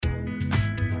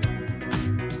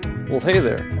Well, hey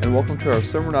there, and welcome to our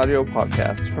sermon audio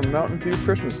podcast from Mountain View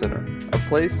Christian Center, a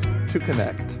place to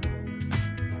connect.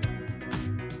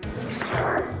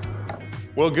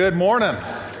 Well, good morning.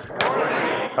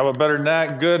 How about better than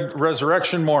that? Good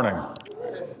resurrection morning.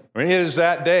 I mean, it is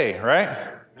that day,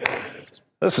 right?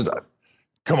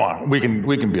 Come on, we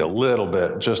can be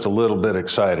just a little bit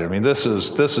excited. I mean, this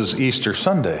is Easter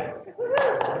Sunday,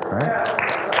 right?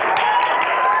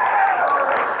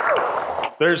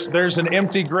 There's an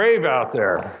empty grave out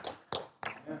there.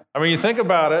 I mean, you think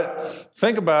about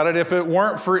it. If it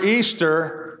weren't for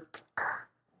Easter,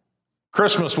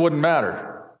 Christmas wouldn't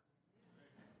matter.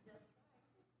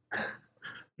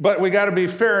 But we got to be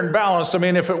fair and balanced. I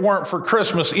mean, if it weren't for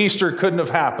Christmas, Easter couldn't have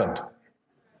happened.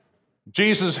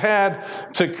 Jesus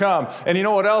had to come. And you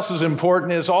know what else is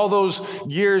important is all those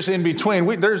years in between.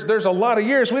 There's a lot of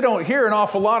years we don't hear an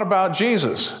awful lot about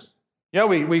Jesus. You know,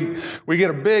 we get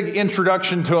a big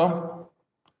introduction to him,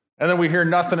 and then we hear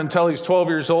nothing until he's 12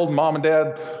 years old and mom and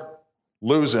dad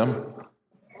lose him.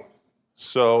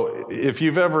 So if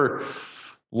you've ever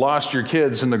lost your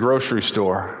kids in the grocery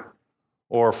store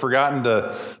or forgotten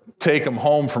to take them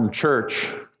home from church,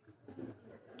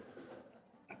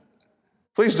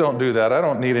 please don't do that. I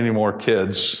don't need any more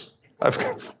kids.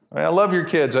 I love your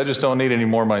kids. I just don't need any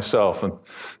more myself. And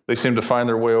they seem to find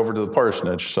their way over to the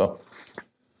parsonage.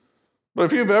 But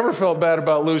if you've ever felt bad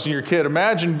about losing your kid,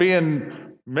 imagine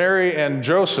being Mary and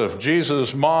Joseph,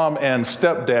 Jesus' mom and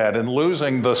stepdad, and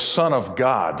losing the Son of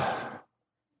God.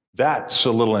 That's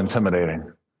a little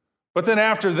intimidating. But then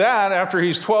after that, after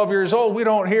he's 12 years old, we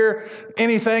don't hear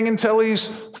anything until he's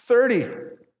 30. And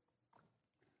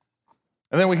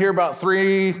then we hear about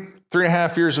three and a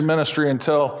half years of ministry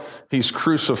until he's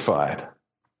crucified.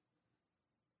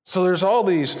 So there's all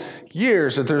these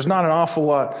years that there's not an awful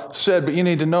lot said, but you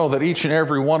need to know that each and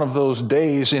every one of those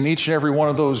days in each and every one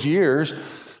of those years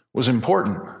was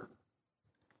important.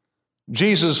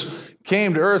 Jesus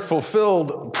came to earth,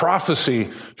 fulfilled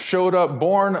prophecy, showed up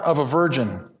born of a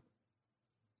virgin.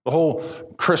 The whole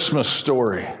Christmas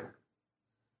story.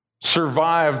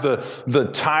 Survived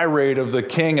the tirade of the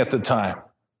king at the time.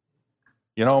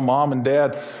 You know, mom and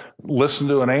dad listened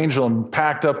to an angel and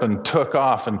packed up and took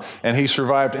off, and he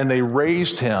survived, and they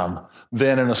raised him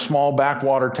then in a small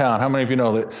backwater town. How many of you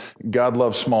know that God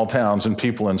loves small towns and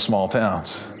people in small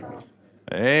towns?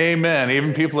 Amen.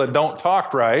 Even people that don't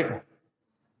talk right.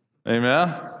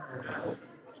 Amen.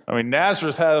 I mean,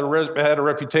 Nazareth had a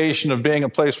reputation of being a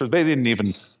place where they didn't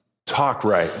even talk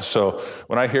right. So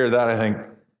when I hear that, I think,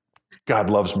 God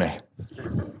loves me.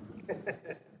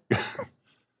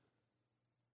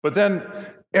 But then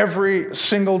every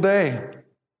single day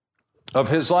of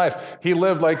his life, he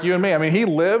lived like you and me. I mean, he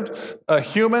lived a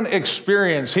human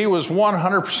experience. He was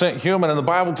 100% human, and the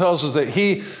Bible tells us that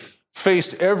he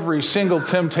faced every single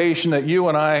temptation that you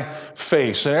and I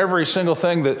face, and every single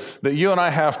thing that you and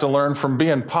I have to learn, from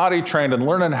being potty trained and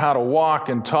learning how to walk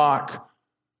and talk.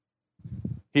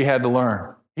 He had to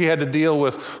learn. He had to deal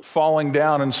with falling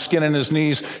down and skinning his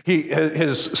knees.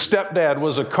 His stepdad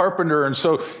was a carpenter, and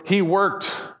so he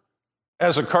worked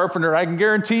as a carpenter. I can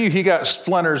guarantee you he got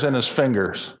splinters in his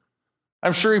fingers.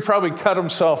 I'm sure he probably cut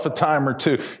himself a time or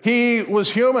two. He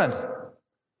was human.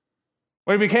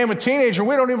 When he became a teenager,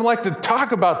 we don't even like to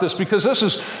talk about this because this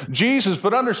is Jesus,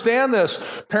 but understand this,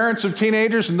 parents of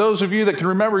teenagers and those of you that can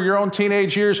remember your own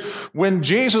teenage years, when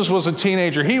Jesus was a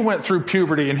teenager, he went through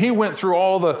puberty and he went through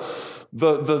all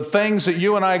the things that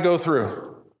you and I go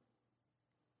through,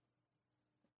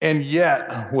 and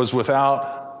yet was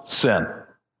without sin.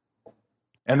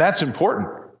 And that's important.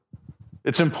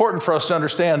 It's important for us to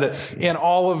understand that in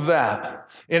all of that,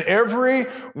 in every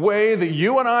way that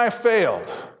you and I failed,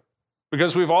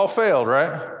 because we've all failed,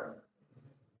 right?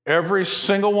 Every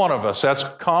single one of us, that's a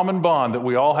common bond that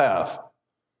we all have.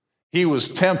 He was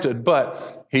tempted,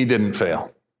 but he didn't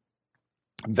fail.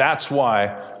 That's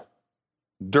why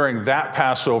during that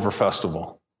Passover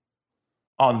festival,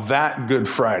 on that Good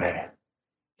Friday,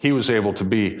 he was able to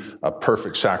be a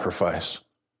perfect sacrifice,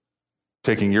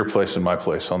 taking your place and my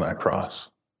place on that cross.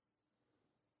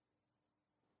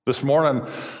 This morning,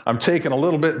 I'm taking a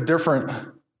little bit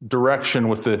different direction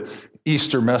with the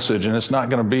Easter message, and it's not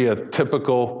going to be a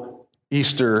typical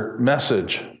Easter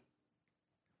message.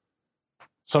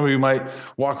 Some of you might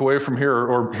walk away from here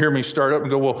or hear me start up and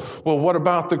go, well, what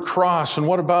about the cross, and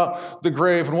what about the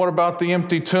grave, and what about the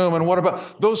empty tomb, and what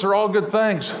about... Those are all good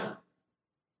things.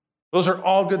 Those are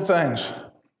all good things.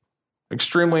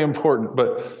 Extremely important,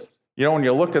 but you know, when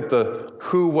you look at the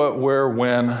who, what, where,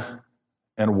 when,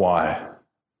 and why,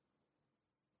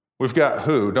 we've got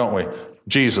who, don't we?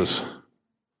 Jesus.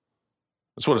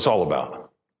 That's what it's all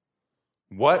about.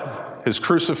 What? His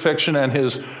crucifixion and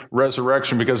his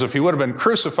resurrection. Because if he would have been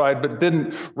crucified but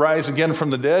didn't rise again from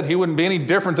the dead, he wouldn't be any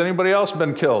different than anybody else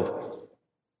been killed.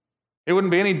 He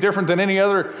wouldn't be any different than any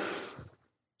other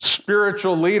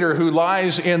spiritual leader who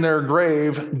lies in their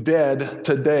grave dead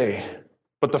today.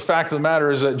 But the fact of the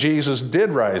matter is that Jesus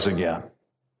did rise again.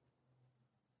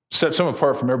 Sets him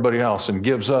apart from everybody else and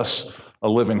gives us a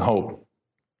living hope.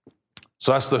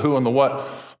 So that's the who and the what.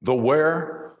 The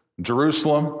where,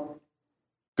 Jerusalem,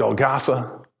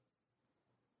 Golgotha.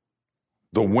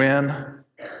 The when,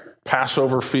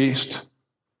 Passover feast,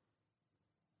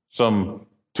 some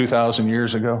 2,000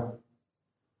 years ago.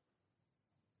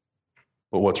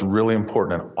 But what's really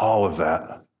important in all of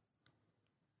that,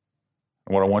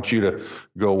 and what I want you to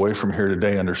go away from here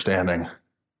today understanding,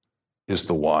 is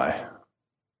the why.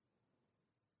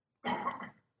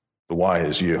 The why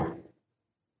is you.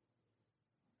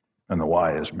 And the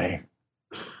why is me.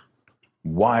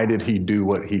 Why did he do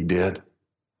what he did?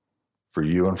 For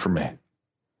you and for me.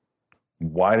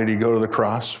 Why did he go to the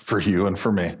cross? For you and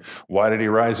for me. Why did he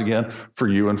rise again? For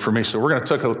you and for me. So we're going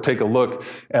to take a look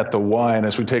at the why. And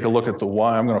as we take a look at the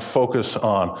why, I'm going to focus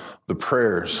on the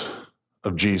prayers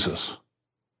of Jesus.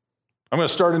 I'm going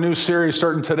to start a new series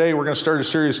starting today. We're going to start a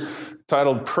series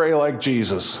titled Pray Like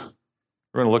Jesus.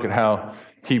 We're going to look at how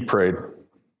he prayed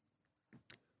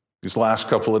these last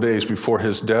couple of days before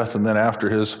his death and then after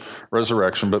his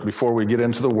resurrection. But before we get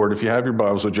into the word, if you have your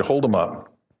Bibles, would you hold them up?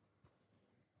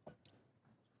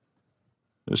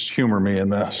 Just humor me in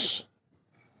this.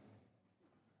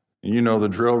 You know the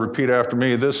drill. Repeat after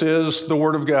me. This is the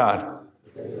Word of God.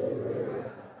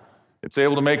 It's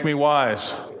able to make me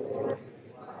wise.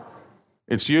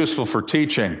 It's useful for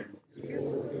teaching,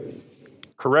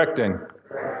 correcting,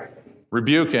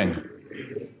 rebuking,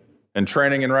 and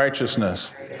training in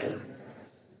righteousness.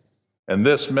 And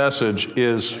this message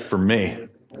is for me.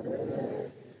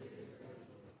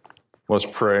 Let's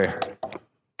pray.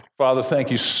 Father, thank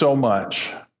you so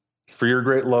much for your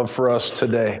great love for us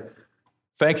today.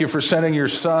 Thank you for sending your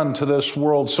Son to this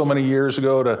world so many years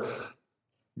ago to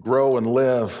grow and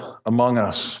live among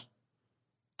us,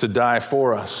 to die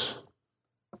for us,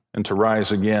 and to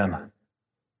rise again,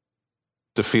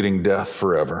 defeating death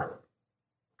forever.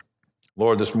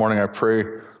 Lord, this morning I pray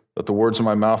that the words of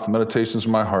my mouth, the meditations of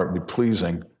my heart be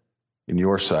pleasing in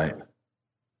your sight.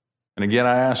 And again,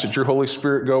 I ask that your Holy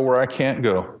Spirit go where I can't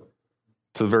go,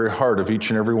 to the very heart of each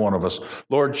and every one of us.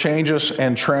 Lord, change us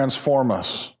and transform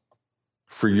us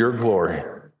for your glory.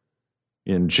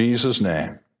 In Jesus'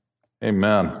 name,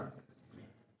 amen.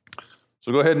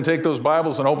 So go ahead and take those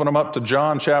Bibles and open them up to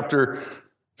John chapter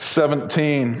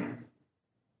 17.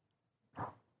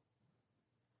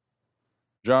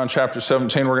 John chapter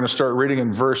 17, we're going to start reading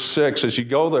in verse 6. As you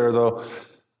go there, though,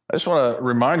 I just want to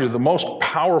remind you, the most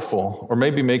powerful, or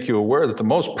maybe make you aware that the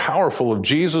most powerful of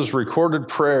Jesus' recorded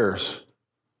prayers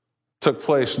took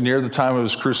place near the time of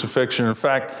his crucifixion. In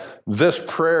fact, this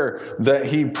prayer that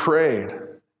he prayed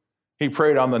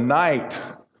on the night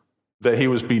that he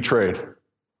was betrayed.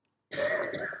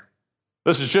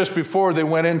 This is just before they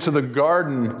went into the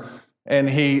garden and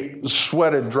he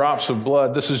sweated drops of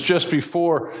blood. This is just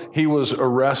before he was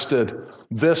arrested.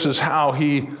 This is how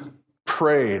he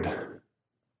prayed.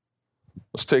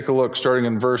 Let's take a look starting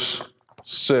in verse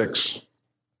 6.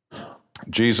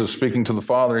 Jesus speaking to the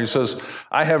Father, he says,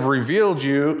 I have revealed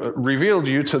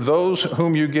you to those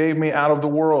whom you gave me out of the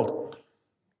world.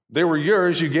 They were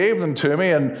yours, you gave them to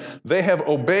me, and they have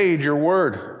obeyed your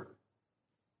word.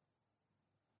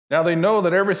 Now they know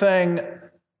that everything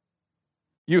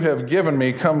you have given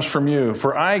me comes from you,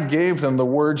 for I gave them the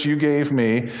words you gave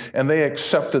me, and they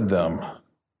accepted them.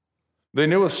 They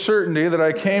knew with certainty that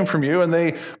I came from you, and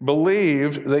they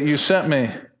believed that you sent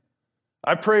me.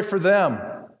 I pray for them.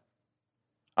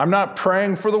 I'm not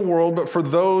praying for the world, but for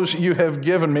those you have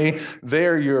given me.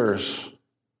 They're yours.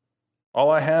 All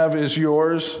I have is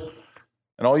yours,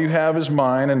 and all you have is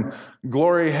mine, and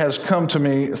glory has come to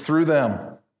me through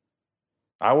them.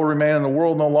 I will remain in the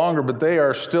world no longer, but they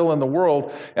are still in the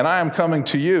world, and I am coming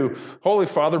to you. Holy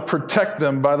Father, protect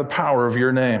them by the power of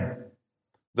your name,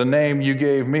 the name you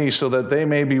gave me, so that they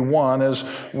may be one as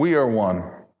we are one.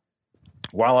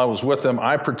 While I was with them,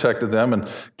 I protected them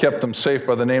and kept them safe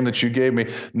by the name that you gave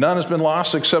me. None has been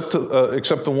lost except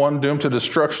the one doomed to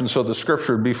destruction, so the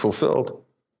scripture would be fulfilled.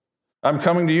 I'm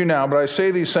coming to you now, but I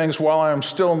say these things while I am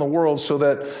still in the world, so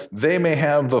that they may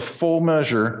have the full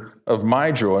measure of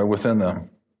my joy within them.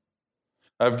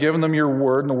 I've given them your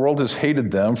word, and the world has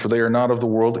hated them, for they are not of the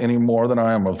world any more than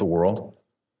I am of the world.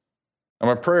 And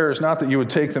my prayer is not that you would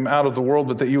take them out of the world,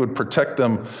 but that you would protect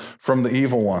them from the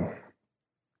evil one.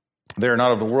 They are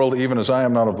not of the world, even as I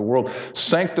am not of the world.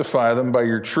 Sanctify them by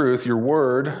your truth. Your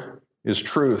word is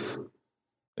truth.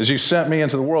 As you sent me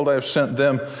into the world, I have sent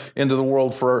them into the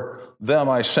world. For them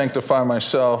I sanctify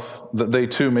myself, that they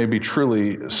too may be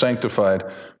truly sanctified.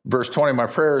 Verse 20, my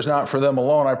prayer is not for them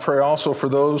alone. I pray also for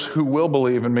those who will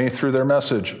believe in me through their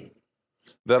message,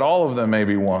 that all of them may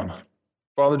be one.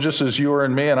 Father, just as you are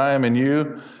in me and I am in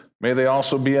you, may they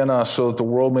also be in us, so that the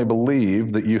world may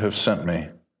believe that you have sent me.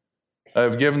 I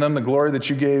have given them the glory that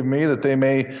you gave me, that they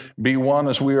may be one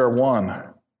as we are one.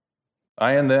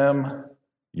 I and them,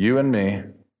 you and me.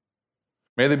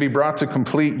 May they be brought to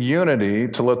complete unity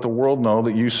to let the world know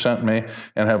that you sent me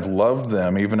and have loved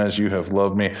them even as you have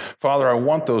loved me. Father, I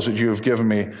want those that you have given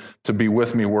me to be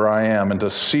with me where I am and to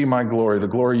see my glory, the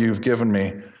glory you've given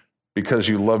me because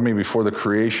you loved me before the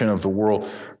creation of the world.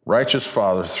 Righteous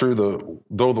Father,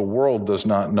 though the world does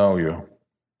not know you,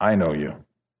 I know you,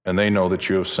 and they know that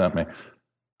you have sent me.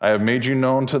 I have made you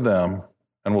known to them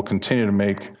and will continue to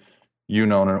make you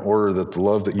known in order that the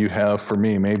love that you have for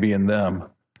me may be in them,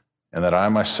 and that I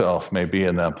myself may be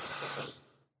in them.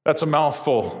 That's a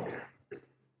mouthful.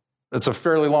 It's a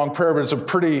fairly long prayer, but it's a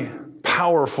pretty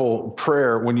powerful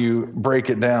prayer when you break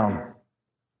it down.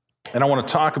 And I want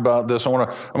to talk about this. I'm going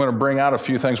to bring out a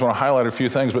few things. I want to highlight a few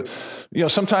things. But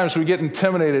sometimes we get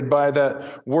intimidated by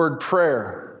that word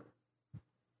prayer.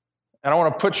 And I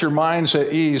want to put your minds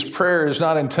at ease. Prayer is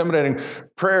not intimidating.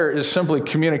 Prayer is simply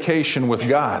communication with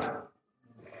God.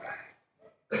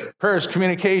 Prayer is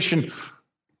communication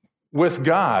with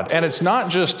God. And it's not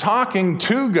just talking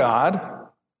to God,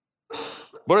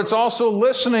 but it's also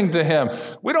listening to Him.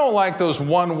 We don't like those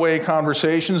one-way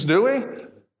conversations, do we?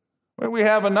 We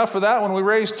have enough of that when we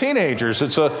raise teenagers.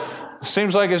 It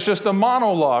seems like it's just a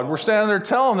monologue. We're standing there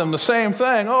telling them the same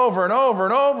thing over and over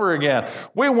and over again.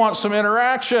 We want some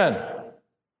interaction.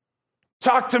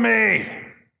 Talk to me.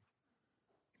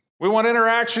 We want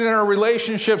interaction in our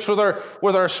relationships with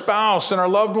our spouse and our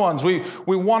loved ones. We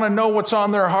want to know what's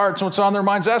on their hearts and what's on their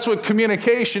minds. That's what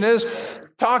communication is,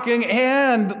 talking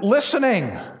and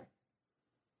listening.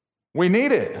 We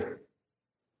need it.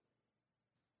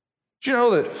 Do you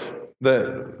know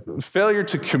that failure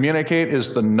to communicate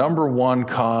is the number one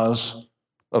cause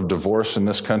of divorce in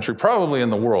this country? Probably in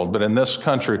the world, but in this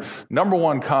country, number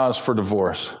one cause for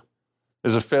divorce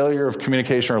is a failure of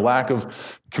communication or lack of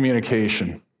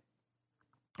communication.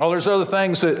 Oh, there's other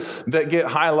things that get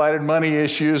highlighted, money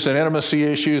issues and intimacy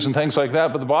issues and things like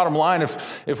that. But the bottom line,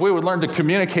 if we would learn to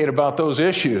communicate about those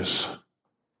issues,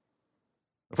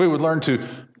 if we would learn to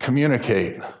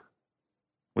communicate,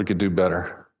 we could do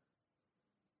better.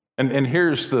 And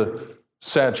here's the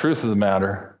sad truth of the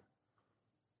matter.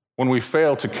 When we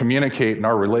fail to communicate in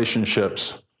our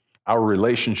relationships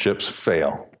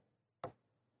fail.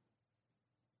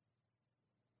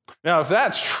 Now, if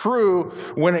that's true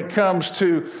when it comes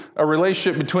to a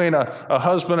relationship between a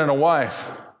husband and a wife,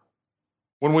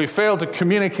 when we fail to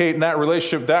communicate in that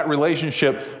relationship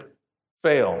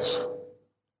fails.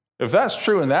 If that's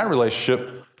true in that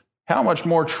relationship, how much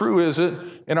more true is it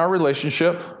in our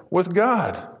relationship with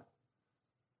God?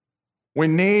 We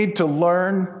need to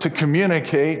learn to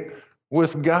communicate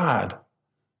with God.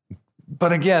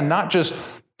 But again, not just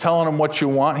telling him what you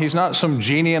want. He's not some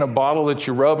genie in a bottle that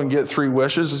you rub and get 3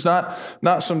 wishes. It's not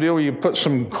some deal where you put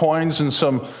some coins in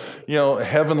some,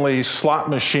 heavenly slot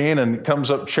machine and it comes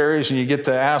up cherries and you get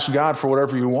to ask God for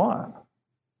whatever you want.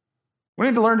 We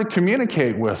need to learn to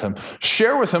communicate with him.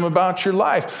 Share with him about your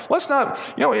life. Let's not,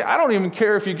 I don't even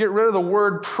care if you get rid of the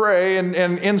word pray and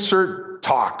insert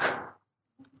talk.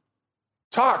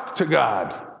 Talk to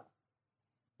God.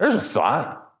 There's a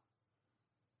thought.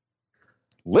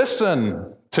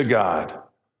 Listen to God.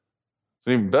 It's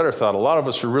an even better thought. A lot of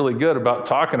us are really good about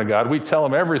talking to God. We tell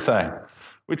him everything.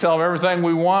 We tell him everything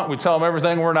we want. We tell him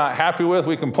everything we're not happy with.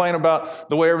 We complain about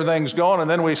the way everything's going, and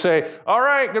then we say, all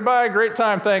right, goodbye, great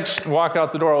time, thanks, and walk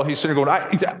out the door while he's sitting there going,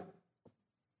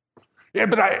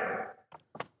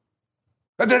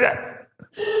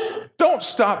 Don't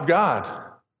stop God.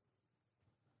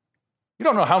 You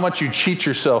don't know how much you cheat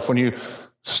yourself when you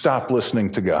stop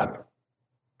listening to God.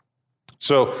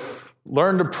 So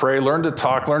learn to pray, learn to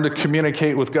talk, learn to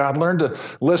communicate with God, learn to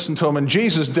listen to him. And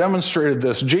Jesus demonstrated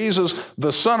this. Jesus,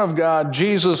 the Son of God,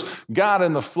 Jesus, God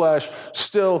in the flesh,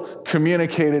 still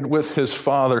communicated with his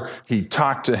Father. He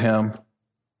talked to him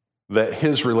that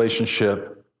his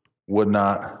relationship would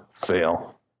not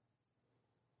fail.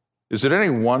 Is it any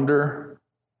wonder,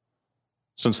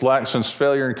 since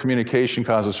failure in communication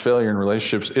causes failure in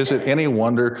relationships, is it any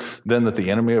wonder then that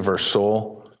the enemy of our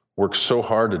soul works so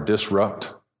hard to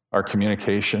disrupt our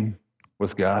communication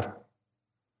with God?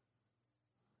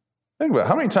 Think about it.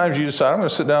 How many times you decide, I'm going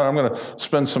to sit down, I'm going to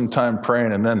spend some time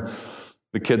praying, and then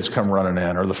the kids come running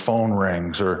in, or the phone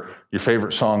rings, or your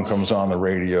favorite song comes on the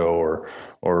radio,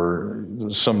 or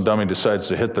some dummy decides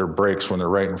to hit their brakes when they're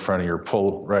right in front of you, or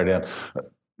pull right in.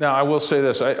 Now, I will say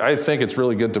this. I think it's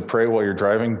really good to pray while you're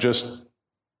driving. Just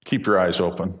keep your eyes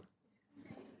open.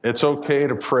 It's okay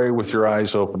to pray with your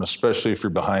eyes open, especially if you're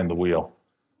behind the wheel.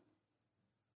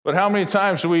 But how many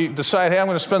times do we decide, hey, I'm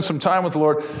going to spend some time with the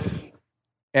Lord,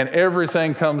 and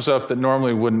everything comes up that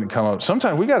normally wouldn't come up?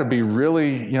 Sometimes we got to be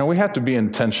really, we have to be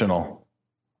intentional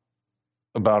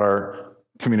about our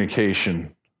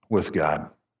communication with God.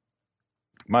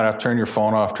 You might have to turn your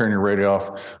phone off, turn your radio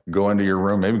off, go into your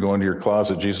room, maybe go into your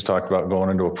closet. Jesus talked about going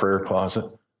into a prayer closet.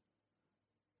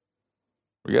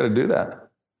 We got to do that.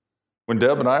 When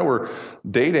Deb and I were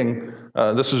dating,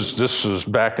 this was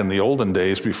back in the olden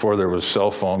days before there was cell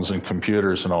phones and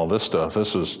computers and all this stuff.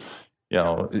 This was,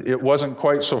 it wasn't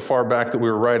quite so far back that we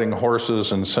were riding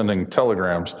horses and sending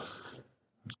telegrams,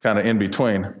 kind of in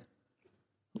between.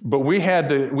 But we had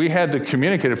to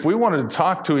communicate. If we wanted to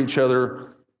talk to each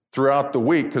other throughout the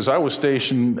week, because I was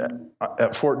stationed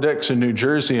at Fort Dix in New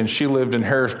Jersey, and she lived in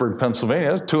Harrisburg, Pennsylvania.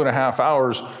 It was 2.5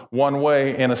 hours one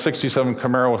way in a 67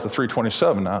 Camaro with a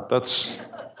 327. Now, that's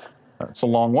a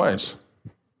long ways.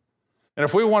 And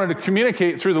if we wanted to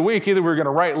communicate through the week, either we were going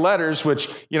to write letters, which,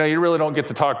 you really don't get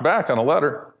to talk back on a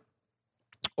letter,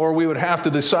 or we would have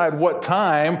to decide what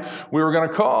time we were going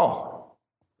to call.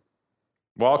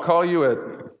 Well, I'll call you at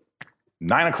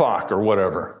 9 o'clock or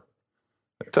whatever.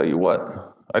 I tell you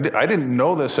what, I didn't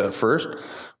know this at first,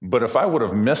 but if I would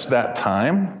have missed that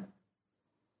time,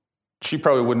 she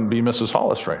probably wouldn't be Mrs.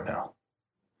 Hollis right now.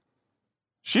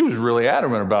 She was really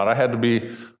adamant about it. I had to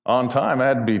be on time. I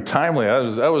had to be timely.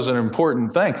 That was an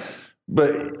important thing.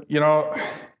 But,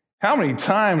 how many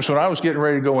times when I was getting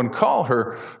ready to go and call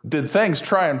her, did things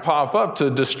try and pop up to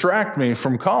distract me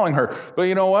from calling her? But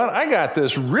you know what? I got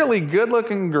this really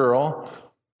good-looking girl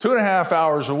 2.5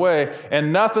 hours away,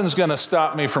 and nothing's going to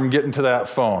stop me from getting to that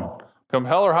phone. Come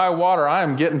hell or high water, I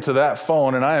am getting to that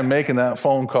phone, and I am making that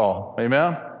phone call.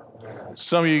 Amen?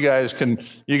 Some of you guys can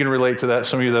relate to that.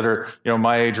 Some of you that are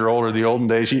my age or older, the olden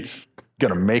days, you're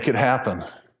going to make it happen.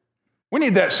 We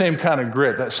need that same kind of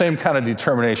grit, that same kind of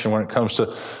determination when it comes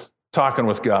to talking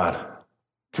with God,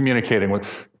 communicating with.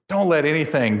 Don't let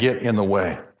anything get in the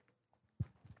way.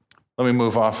 Let me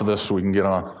move off of this so we can get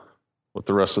on with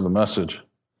the rest of the message.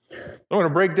 I'm going to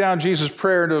break down Jesus'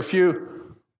 prayer into a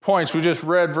few points. We just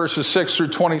read verses 6 through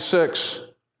 26.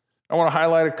 I want to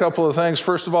highlight a couple of things.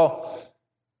 First of all,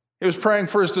 he was praying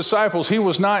for his disciples. He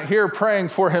was not here praying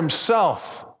for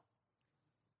himself.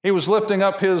 He was lifting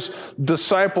up his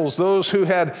disciples, those who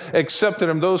had accepted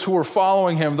him, those who were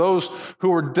following him, those who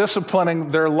were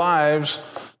disciplining their lives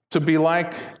to be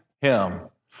like him.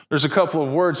 There's a couple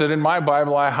of words that in my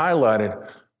Bible I highlighted.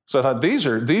 So I thought these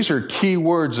are key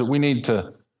words that we need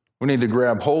to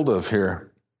grab hold of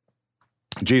here.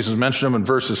 Jesus mentioned them in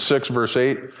verses 6, verse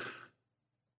 8.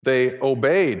 They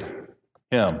obeyed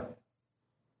him.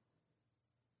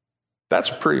 That's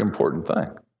a pretty important thing.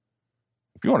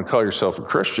 If you want to call yourself a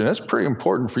Christian, it's pretty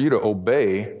important for you to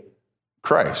obey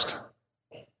Christ.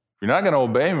 If you're not going to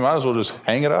obey him, you might as well just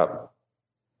hang it up.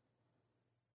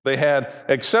 They had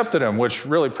accepted him, which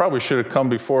really probably should have come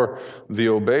before the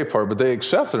obey part, but they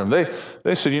accepted him.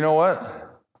 They said, you know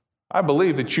what? I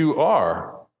believe that you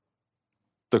are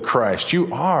the Christ.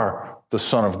 You are the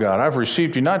Son of God. I've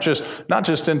received you not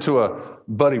just into a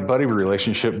buddy-buddy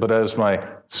relationship, but as my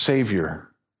Savior,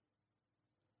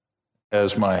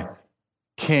 as my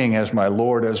King, as my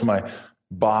Lord, as my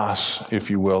boss, if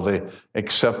you will. They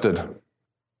accepted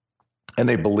and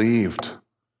they believed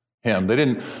him. They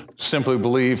didn't simply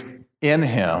believe in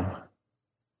him,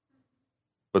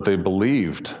 but they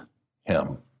believed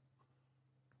him.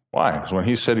 Why? Because when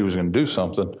he said he was going to do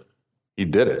something, he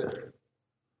did it.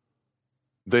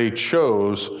 They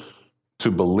chose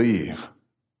to believe.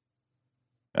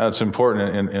 Now, it's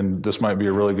important, and this might be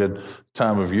a really good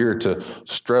time of year to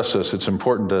stress this. It's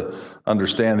important to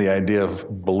understand the idea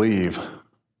of believe.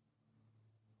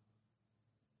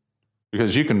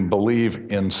 Because you can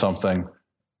believe in something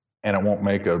and it won't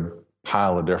make a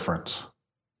pile of difference.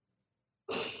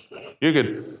 You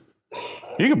could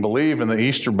believe in the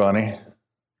Easter Bunny.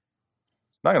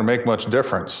 It's not going to make much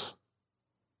difference.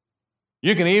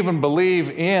 You can even believe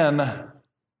in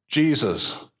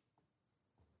Jesus,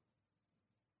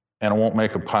 and it won't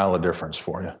make a pile of difference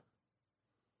for you.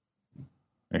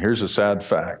 And here's a sad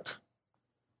fact.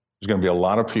 There's going to be a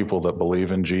lot of people that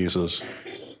believe in Jesus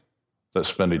that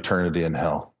spend eternity in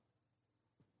hell.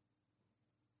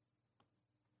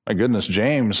 My goodness,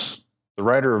 James, the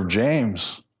writer of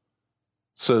James,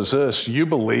 says this, you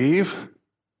believe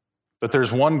that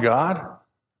there's one God?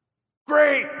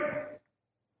 Great!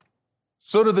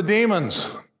 So do the demons.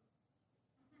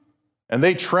 And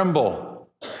they tremble.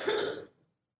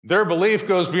 Their belief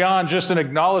goes beyond just an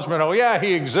acknowledgement, oh yeah,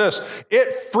 he exists.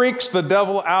 It freaks the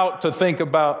devil out to think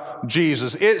about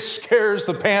Jesus. It scares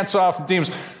the pants off of demons.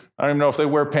 I don't even know if they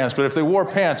wear pants, but if they wore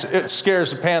pants, it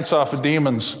scares the pants off of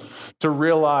demons to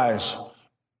realize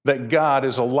that God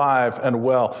is alive and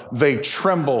well. They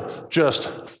tremble just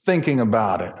thinking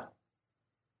about it.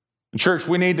 Church,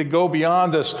 we need to go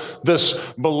beyond this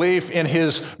belief in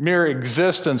his mere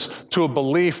existence to a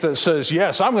belief that says,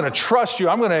 yes, I'm going to trust you.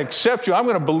 I'm going to accept you. I'm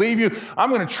going to believe you. I'm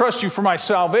going to trust you for my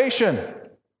salvation.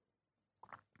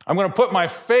 I'm going to put my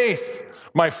faith,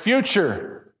 my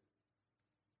future,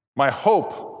 my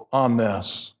hope on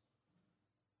this.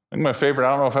 I think my favorite,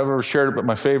 I don't know if I've ever shared it, but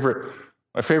my favorite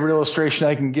illustration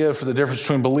I can give for the difference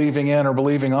between believing in or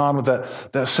believing on with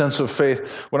that sense of faith.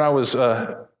 When I was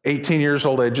 18 years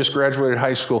old, I had just graduated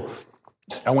high school.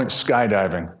 I went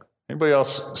skydiving. Anybody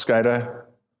else skydive?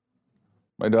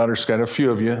 My daughter skydived. A few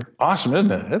of you. Awesome,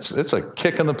 isn't it? It's a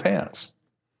kick in the pants.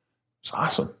 It's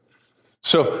awesome.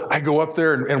 So I go up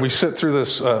there and we sit through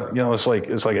this. It's like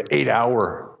an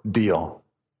 8-hour deal.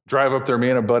 Drive up there.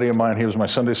 Me and a buddy of mine. He was my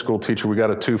Sunday school teacher. We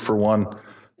got a 2-for-1.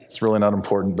 It's really not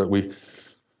important, but we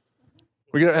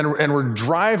get and we're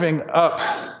driving up.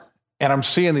 And I'm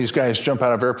seeing these guys jump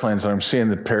out of airplanes, and I'm seeing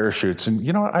the parachutes. And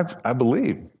you know what? I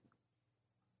believe.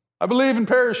 I believe in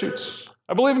parachutes.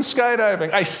 I believe in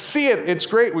skydiving. I see it. It's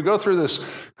great. We go through this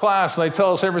class, and they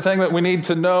tell us everything that we need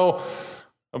to know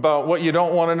about what you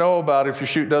don't want to know about if your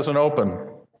chute doesn't open.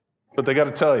 But they got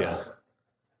to tell you.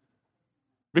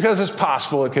 Because it's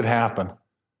possible it could happen.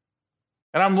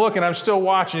 And I'm looking, I'm still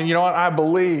watching, and you know what? I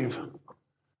believe.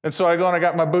 And so I go and I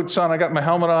got my boots on, I got my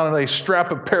helmet on, and they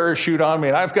strap a parachute on me.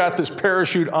 And I've got this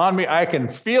parachute on me. I can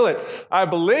feel it. I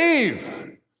believe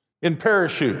in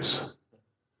parachutes.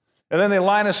 And then they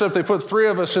line us up. They put 3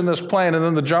 of us in this plane, and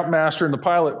then the jump master and the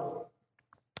pilot.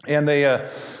 And they, I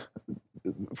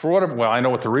know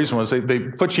what the reason was. They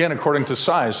put you in according to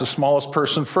size, the smallest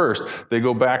person first. They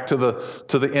go back to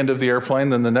the end of the airplane,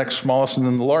 then the next smallest, and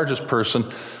then the largest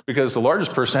person, because the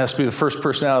largest person has to be the first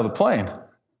person out of the plane.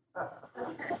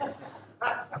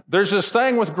 There's this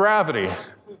thing with gravity,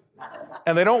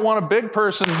 and they don't want a big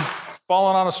person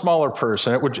falling on a smaller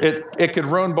person. It could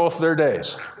ruin both their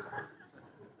days.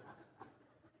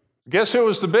 Guess who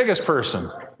was the biggest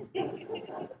person?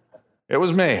 It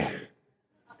was me.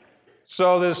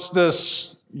 So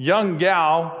this young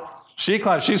gal, she's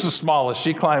the smallest,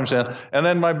 she climbs in. And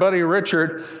then my buddy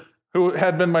Richard, who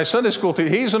had been my Sunday school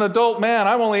teacher, he's an adult man,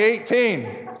 I'm only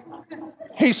 18.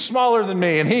 He's smaller than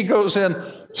me, and he goes in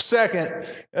second,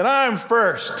 and I'm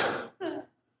first.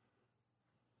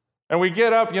 And we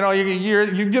get up, you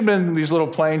get in these little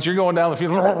planes, you're going down the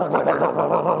field,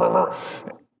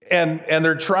 and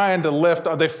they're trying to lift.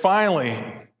 They finally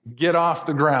get off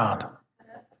the ground.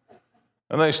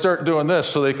 And they start doing this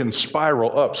so they can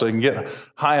spiral up, so they can get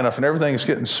high enough, and everything's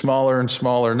getting smaller and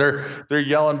smaller, and they're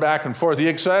yelling back and forth. Are you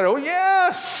excited? Oh,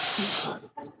 yes!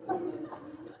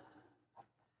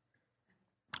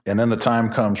 And then the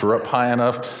time comes, we're up high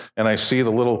enough, and I see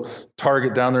the little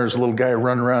target down there. There's a little guy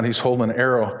running around. He's holding an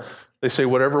arrow. They say,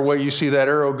 whatever way you see that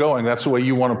arrow going, that's the way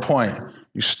you want to point.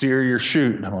 You steer your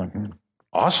chute. And I'm like,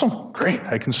 awesome, great,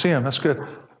 I can see him. That's good.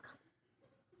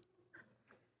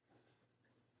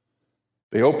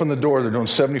 They open the door. They're doing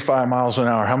 75 miles an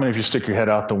hour. How many of you stick your head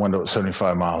out the window at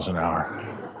 75 miles an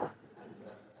hour?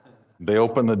 They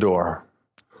open the door.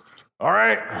 All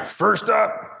right, first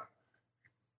up.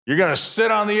 You're going to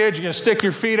sit on the edge. You're going to stick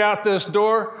your feet out this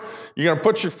door. You're going to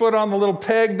put your foot on the little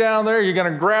peg down there. You're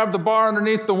going to grab the bar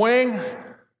underneath the wing.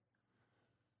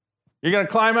 You're going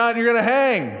to climb out and you're going to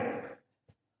hang.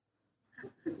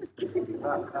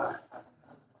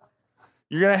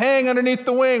 You're going to hang underneath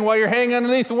the wing. While you're hanging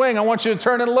underneath the wing, I want you to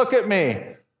turn and look at me.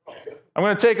 I'm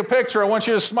going to take a picture. I want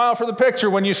you to smile for the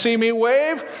picture. When you see me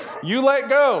wave, you let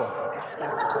go.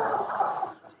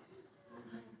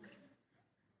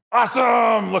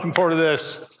 Awesome! Looking forward to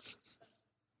this.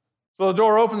 So the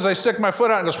door opens, I stick my foot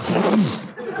out and goes,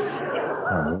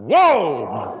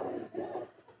 whoa!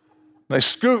 And I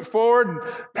scoot forward, and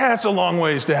that's a long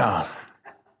ways down.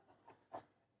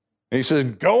 And he says,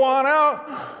 go on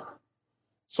out.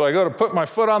 So I go to put my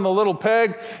foot on the little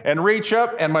peg and reach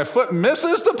up, and my foot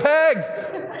misses the peg.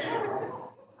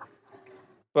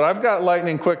 But I've got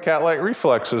lightning quick cat-like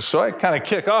reflexes, so I kind of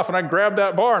kick off, and I grab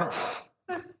that bar, and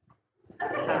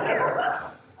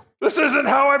this isn't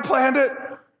how I planned it.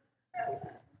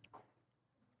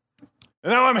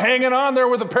 And now I'm hanging on there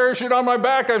with a parachute on my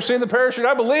back. I've seen the parachute.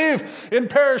 I believe in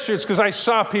parachutes because I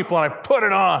saw people and I put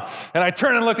it on. And I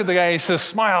turn and look at the guy. He says,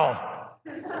 smile.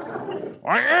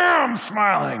 I am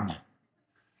smiling.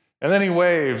 And then he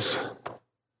waves.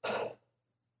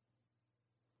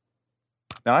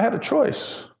 Now I had a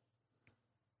choice.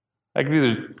 I could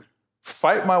either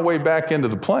fight my way back into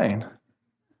the plane.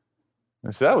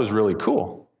 I said, that was really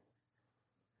cool.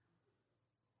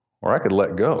 Or I could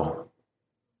let go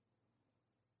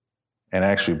and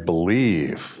actually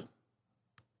believe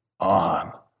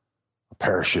on a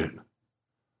parachute.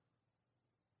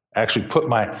 Actually put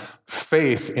my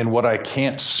faith in what I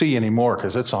can't see anymore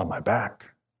because it's on my back.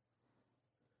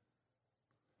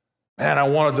 Man, I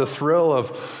wanted the thrill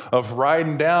of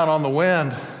riding down on the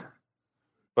wind,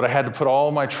 but I had to put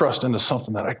all my trust into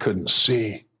something that I couldn't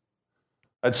see.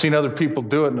 I'd seen other people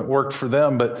do it and it worked for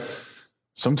them, but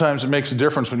sometimes it makes a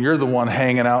difference when you're the one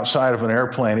hanging outside of an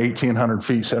airplane 1,800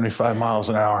 feet, 75 miles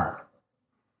an hour.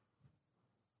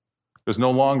 Because no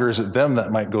longer is it them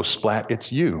that might go splat,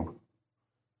 it's you.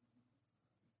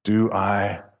 Do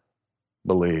I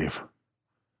believe?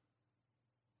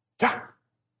 Yeah.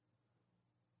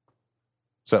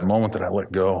 It's that moment that I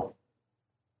let go,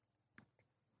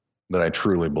 that I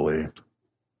truly believed.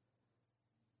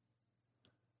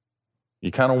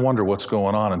 You kind of wonder what's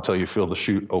going on until you feel the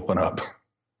chute open up.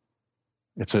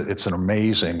 It's an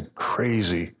amazing,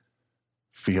 crazy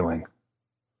feeling.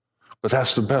 But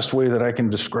that's the best way that I can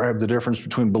describe the difference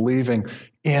between believing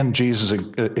in Jesus'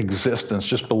 existence,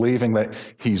 just believing that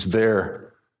he's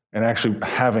there, and actually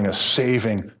having a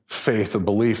saving faith, a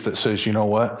belief that says, you know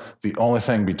what? The only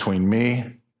thing between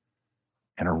me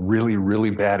and a really, really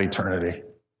bad eternity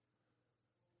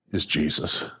is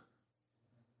Jesus.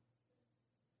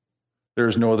 There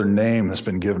is no other name that's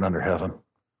been given under heaven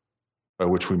by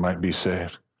which we might be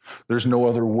saved. There's no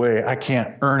other way. I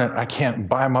can't earn it. I can't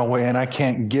buy my way in. I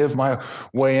can't give my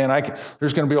way in.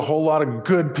 There's going to be a whole lot of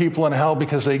good people in hell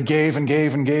because they gave and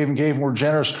gave and gave and gave and were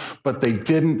generous, but they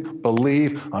didn't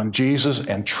believe on Jesus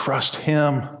and trust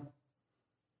him.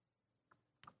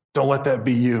 Don't let that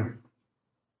be you.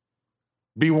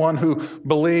 Be one who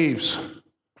believes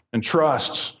and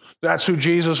trusts. That's who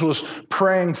Jesus was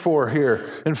praying for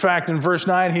here. In fact, in verse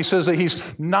 9, he says that he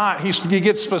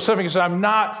gets specific. He says, I'm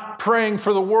not praying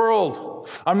for the world.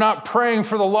 I'm not praying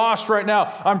for the lost right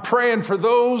now. I'm praying for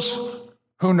those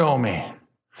who know me.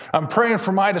 I'm praying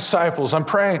for my disciples. I'm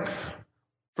praying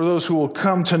for those who will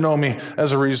come to know me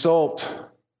as a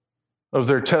result of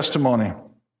their testimony.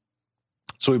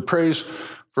 So he prays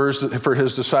for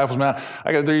his disciples. Man,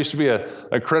 there used to be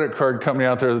a credit card company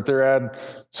out there that their ad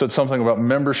said something about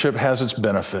membership has its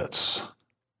benefits.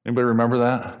 Anybody remember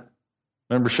that?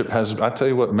 I tell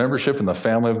you what, membership in the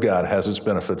family of God has its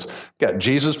benefits. Got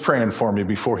Jesus praying for me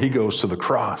before he goes to the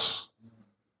cross.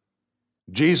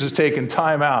 Jesus taking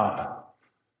time out.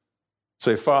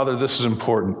 Say, Father, this is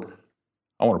important.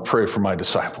 I want to pray for my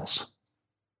disciples.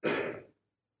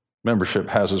 Membership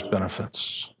has its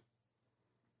benefits.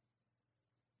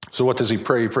 So what does he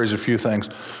pray? He prays a few things.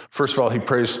 First of all, he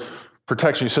prays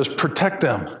protection. He says, protect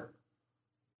them.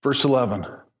 Verse 11.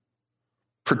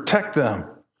 Protect them.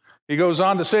 He goes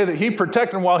on to say that he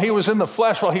protected them while he was in the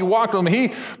flesh, while he walked with them.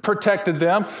 He protected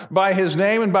them by his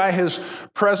name and by his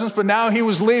presence, but now he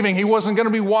was leaving. He wasn't going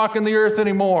to be walking the earth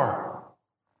anymore.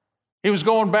 He was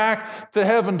going back to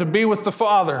heaven to be with the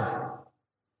Father.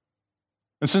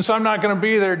 And since I'm not going to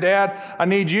be there, Dad, I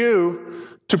need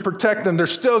you to protect them. They're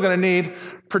still going to need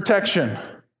protection.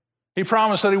 He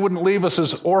promised that he wouldn't leave us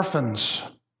as orphans.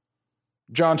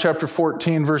 John chapter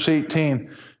 14, verse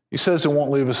 18, he says he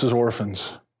won't leave us as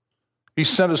orphans. He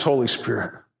sent his Holy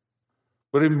Spirit.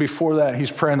 But even before that,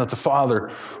 he's praying that the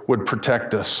Father would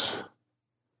protect us.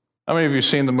 How many of you have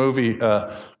seen the movie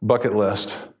Bucket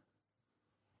List?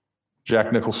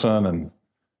 Jack Nicholson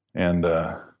and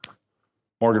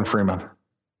Morgan Freeman.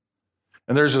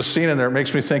 And there's a scene in there, it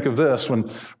makes me think of this,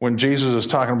 when Jesus is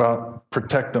talking about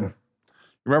protect them.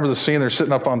 Remember the scene, they're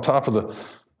sitting up on top of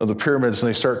the pyramids and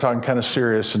they start talking kind of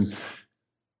serious, and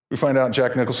we find out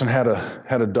Jack Nicholson had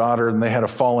a daughter and they had a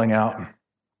falling out.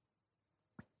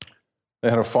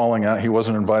 He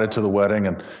wasn't invited to the wedding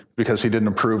and because he didn't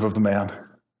approve of the man.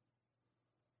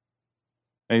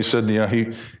 And he said,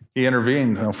 he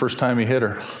intervened, first time he hit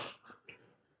her.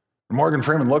 Morgan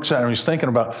Freeman looks at him, he's thinking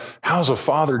about, how does a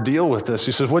father deal with this?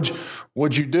 He says,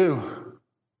 what'd you do?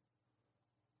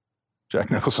 Jack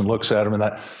Nicholson looks at him in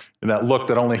that look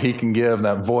that only he can give,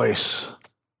 that voice.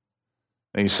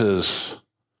 And he says,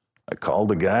 I called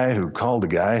the guy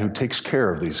who takes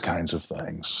care of these kinds of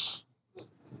things.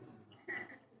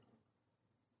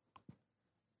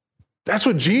 That's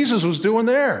what Jesus was doing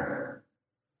there.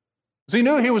 He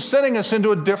knew he was sending us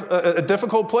into a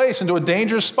difficult place, into a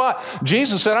dangerous spot.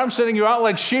 Jesus said, I'm sending you out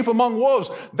like sheep among wolves.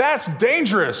 That's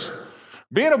dangerous.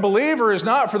 Being a believer is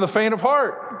not for the faint of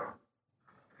heart.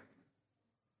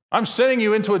 I'm sending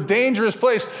you into a dangerous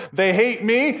place. They hate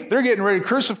me. They're getting ready to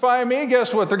crucify me.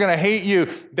 Guess what? They're going to hate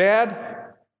you.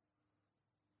 Dad,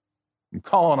 I'm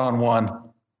calling on one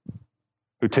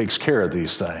who takes care of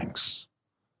these things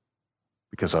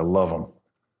because I love them.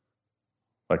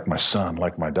 Like my son,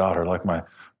 like my daughter, like my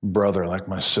brother, like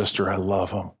my sister, I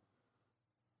love them.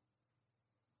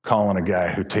 Calling a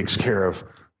guy who takes care of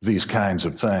these kinds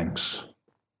of things.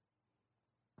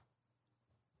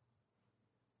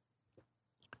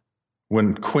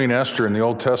 When Queen Esther in the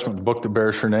Old Testament, the book that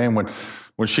bears her name,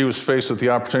 when she was faced with the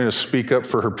opportunity to speak up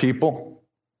for her people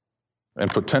and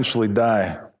potentially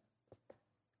die,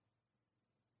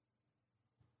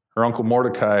 her uncle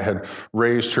Mordecai had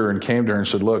raised her and came to her and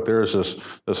said, look, there is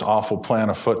this awful plan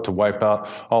afoot to wipe out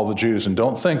all the Jews, and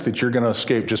don't think that you're going to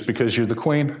escape just because you're the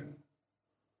queen.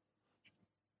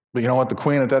 But you know what? The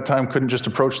queen at that time couldn't just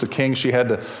approach the king. She had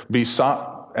to be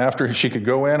sought after. She could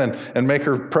go in and make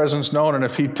her presence known, and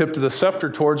if he tipped the scepter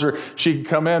towards her, she could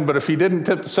come in. But if he didn't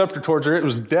tip the scepter towards her, it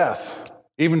was death,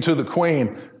 even to the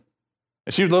queen.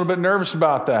 And she was a little bit nervous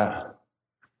about that.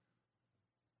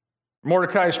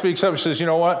 Mordecai speaks up and says, you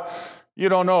know what? You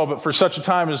don't know, but for such a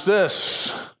time as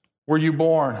this were you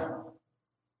born.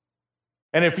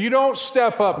 And if you don't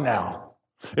step up now,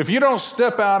 if you don't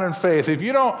step out in faith, if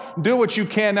you don't do what you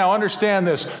can now, understand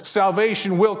this,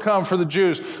 salvation will come for the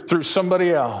Jews through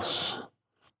somebody else.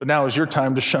 But now is your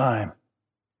time to shine.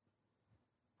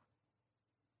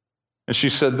 And she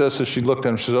said this as she looked at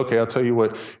him. She said, okay, I'll tell you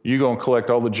what, you go and collect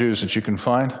all the Jews that you can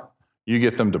find. You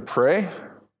get them to pray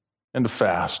and to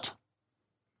fast.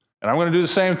 And I'm going to do the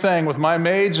same thing with my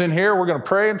maids in here. We're going to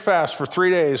pray and fast for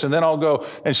 3 days, and then I'll go.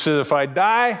 And she said, if I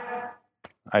die,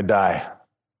 I die.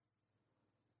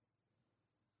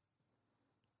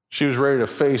 She was ready to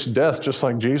face death, just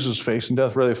like Jesus facing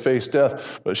death, ready to face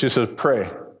death. But she says,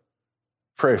 pray.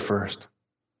 Pray first.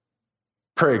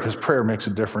 Pray, because prayer makes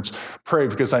a difference. Pray,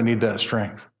 because I need that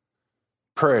strength.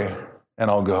 Pray,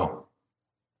 and I'll go.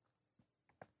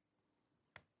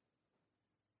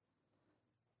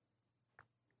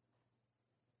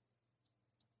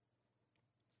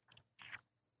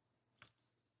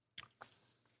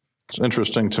 It's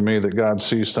interesting to me that God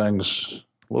sees things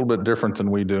a little bit different than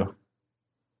we do.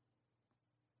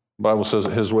 The Bible says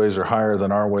that his ways are higher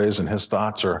than our ways, and his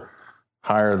thoughts are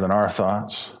higher than our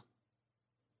thoughts.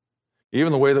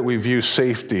 Even the way that we view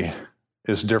safety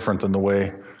is different than the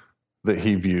way that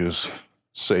he views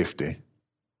safety.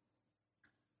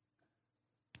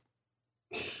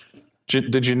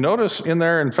 Did you notice in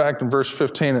there, in fact, in verse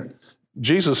 15,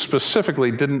 Jesus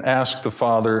specifically didn't ask the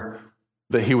Father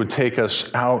that he would take us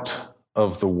out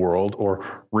of the world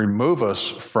or remove us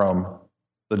from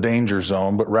the danger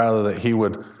zone, but rather that he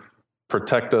would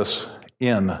protect us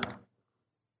in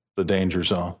the danger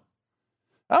zone.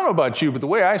 I don't know about you, but the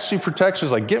way I see protection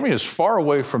is like, get me as far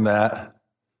away from that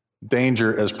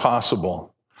danger as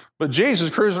possible. But Jesus,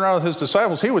 cruising around with his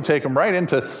disciples, he would take them right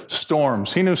into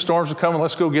storms. He knew storms were coming.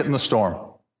 Let's go get in the storm.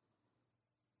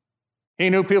 He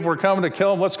knew people were coming to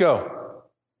kill him. Let's go.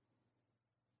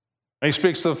 And he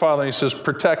speaks to the Father and he says,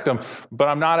 protect them, but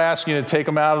I'm not asking you to take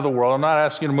them out of the world. I'm not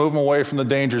asking you to move them away from the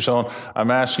danger zone.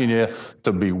 I'm asking you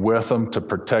to be with them, to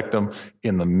protect them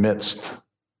in the midst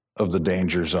of the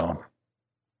danger zone.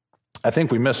 I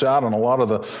think we miss out on a lot of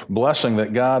the blessing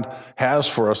that God has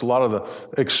for us, a lot of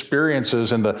the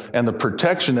experiences and the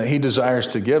protection that he desires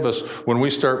to give us when we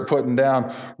start putting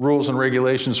down rules and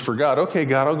regulations for God. Okay,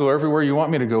 God, I'll go everywhere you want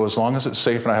me to go as long as it's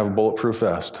safe and I have a bulletproof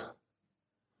vest.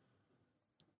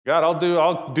 God,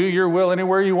 I'll do your will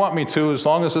anywhere you want me to, as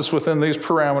long as it's within these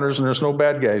parameters and there's no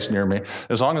bad guys near me,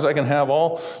 as long as I can have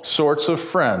all sorts of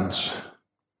friends.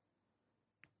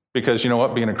 Because you know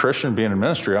what? Being a Christian, being in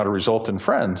ministry ought to result in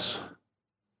friends.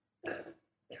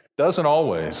 Doesn't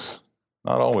always.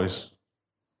 Not always.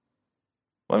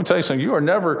 Let me tell you something. You are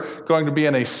never going to be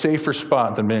in a safer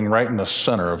spot than being right in the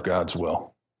center of God's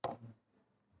will.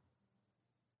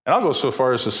 And I'll go so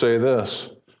far as to say this.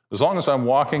 As long as I'm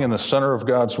walking in the center of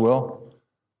God's will,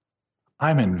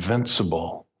 I'm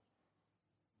invincible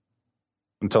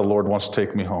until the Lord wants to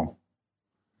take me home.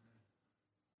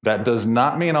 That does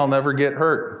not mean I'll never get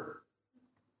hurt.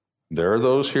 There are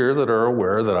those here that are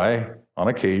aware that I, on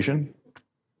occasion,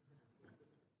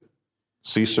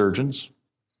 see surgeons,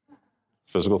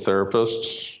 physical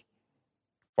therapists,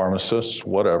 pharmacists,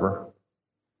 whatever.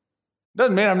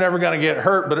 Doesn't mean I'm never going to get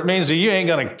hurt, but it means that you ain't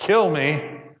going to kill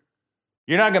me.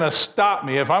 You're not going to stop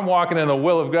me. If I'm walking in the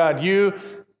will of God, you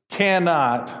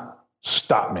cannot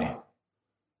stop me.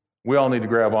 We all need to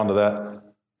grab onto that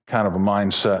kind of a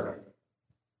mindset.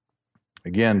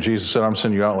 Again, Jesus said, I'm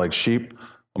sending you out like sheep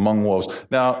among wolves.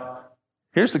 Now,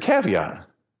 here's the caveat.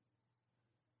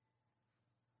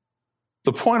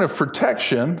 The point of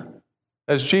protection,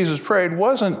 as Jesus prayed,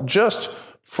 wasn't just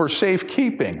for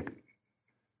safekeeping.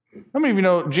 How many of you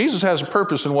know Jesus has a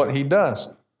purpose in what he does?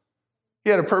 He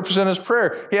had a purpose in his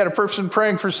prayer. He had a purpose in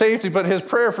praying for safety, but his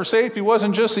prayer for safety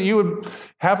wasn't just that you would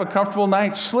have a comfortable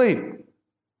night's sleep.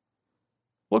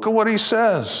 Look at what he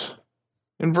says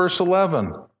in verse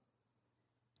 11.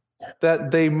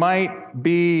 That they might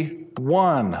be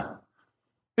one.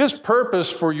 His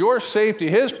purpose for your safety,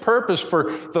 his purpose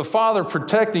for the Father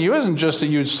protecting you isn't just that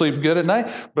you'd sleep good at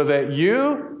night, but that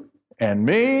you and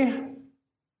me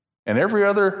and every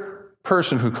other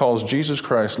person who calls Jesus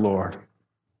Christ Lord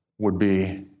would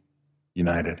be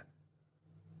united.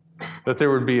 That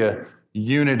there would be a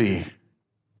unity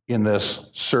in this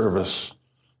service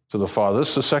to the Father. This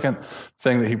is the second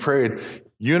thing that he prayed.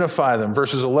 Unify them.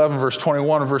 Verses 11, verse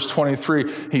 21, and verse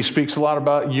 23, he speaks a lot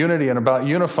about unity and about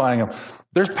unifying them.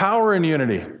 There's power in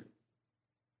unity.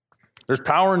 There's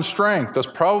power and strength. That's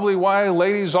probably why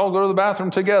ladies all go to the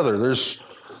bathroom together.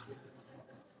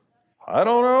 I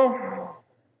don't know.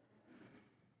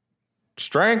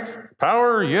 Strength,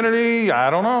 power, unity, I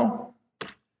don't know.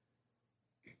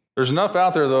 There's enough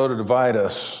out there, though, to divide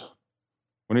us.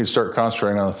 We need to start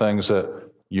concentrating on the things that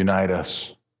unite us.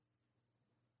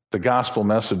 The gospel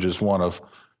message is one of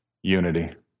unity.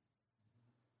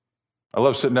 I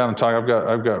love sitting down and talking.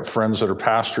 I've got friends that are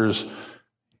pastors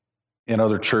in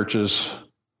other churches,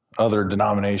 other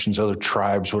denominations, other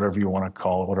tribes, whatever you want to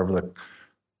call it, whatever the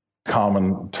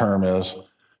common term is.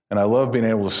 And I love being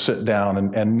able to sit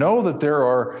down and know that there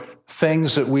are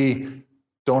things that we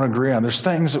don't agree on. There's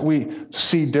things that we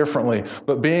see differently.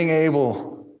 But being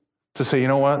able to say, you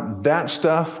know what, that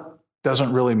stuff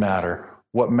doesn't really matter.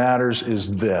 What matters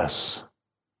is this.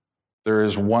 There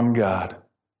is one God.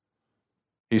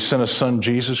 He sent his son,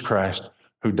 Jesus Christ,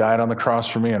 who died on the cross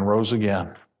for me and rose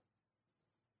again.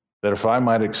 That if I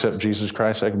might accept Jesus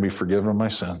Christ, I can be forgiven of my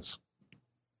sins.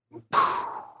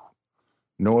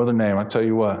 No other name. I tell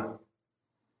you what,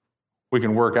 we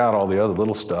can work out all the other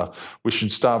little stuff. We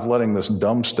should stop letting this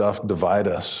dumb stuff divide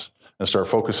us and start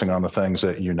focusing on the things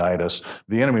that unite us.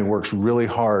 The enemy works really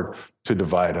hard to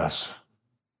divide us.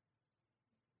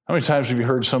 How many times have you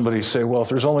heard somebody say, well, if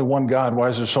there's only one God, why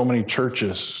is there so many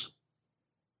churches?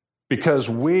 Because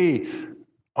we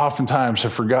oftentimes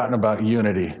have forgotten about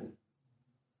unity.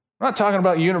 I'm not talking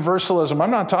about universalism.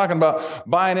 I'm not talking about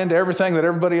buying into everything that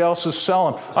everybody else is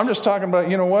selling. I'm just talking about,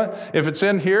 you know what? If it's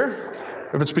in here,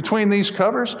 if it's between these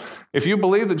covers, if you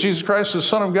believe that Jesus Christ is the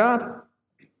Son of God,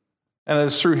 and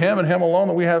it's through him and him alone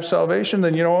that we have salvation,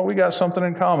 then you know what? We got something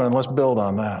in common, and let's build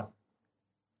on that.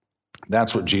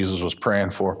 That's what Jesus was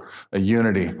praying for, a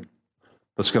unity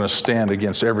that's going to stand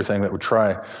against everything that would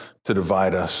try to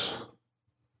divide us.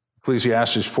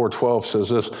 Ecclesiastes 4:12 says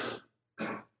this,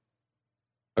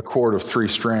 a cord of 3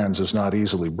 strands is not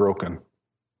easily broken.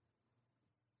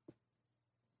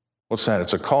 What's that?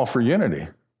 It's a call for unity.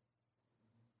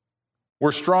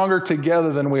 We're stronger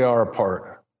together than we are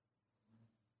apart.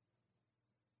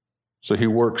 So he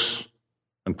works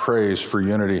and prays for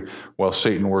unity while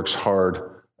Satan works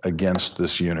hard against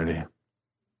this unity.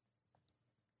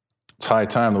 It's high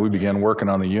time that we begin working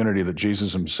on the unity that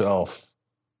Jesus himself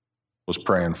was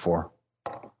praying for.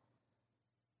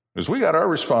 Because we got our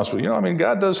responsibility.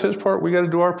 God does his part, we got to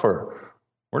do our part.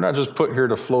 We're not just put here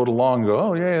to float along and go,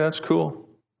 oh, yeah, that's cool.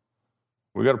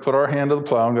 We got to put our hand to the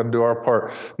plow and got to do our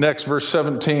part. Next, verse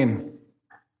 17.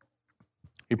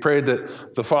 He prayed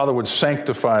that the Father would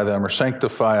sanctify them or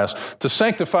sanctify us. To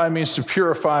sanctify means to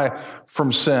purify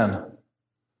from sin.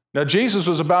 Now, Jesus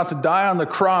was about to die on the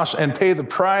cross and pay the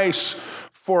price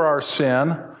for our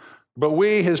sin, but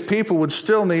we, his people, would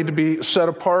still need to be set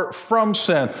apart from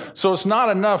sin. So it's not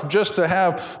enough just to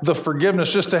have the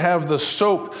forgiveness, just to have the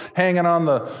soap hanging on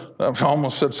the, I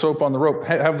almost said soap on the rope,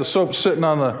 have the soap sitting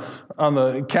on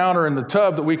the counter in the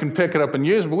tub that we can pick it up and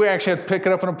use, but we actually have to pick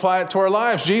it up and apply it to our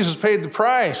lives. Jesus paid the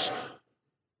price.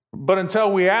 But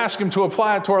until we ask him to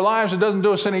apply it to our lives, it doesn't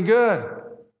do us any good.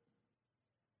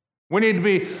 We need to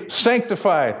be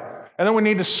sanctified, and then we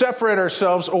need to separate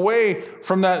ourselves away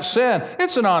from that sin.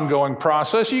 It's an ongoing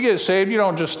process. You get saved, you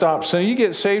don't just stop sinning. You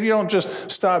get saved, you don't just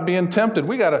stop being tempted.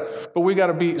 We got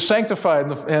to be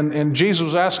sanctified, and Jesus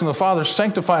was asking the Father,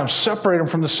 sanctify him, separate him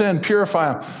from the sin,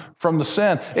 purify him from the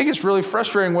sin. It gets really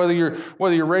frustrating whether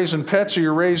you're raising pets or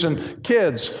you're raising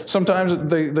kids.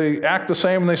 Sometimes they act the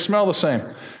same and they smell the same.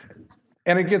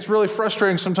 And it gets really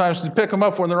frustrating sometimes to pick them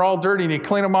up when they're all dirty, and you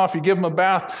clean them off, you give them a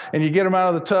bath, and you get them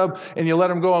out of the tub, and you let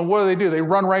them go. And what do? They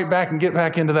run right back and get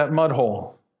back into that mud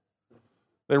hole.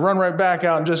 They run right back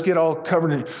out and just get all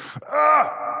covered in,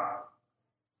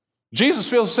 Jesus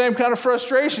feels the same kind of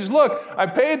frustrations. Look, I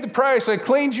paid the price. I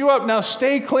cleaned you up. Now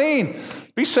stay clean.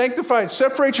 Be sanctified.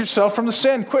 Separate yourself from the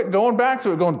sin. Quit going back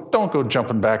to it. Don't go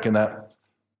jumping back in that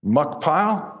muck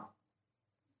pile.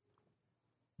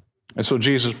 And so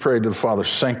Jesus prayed to the Father,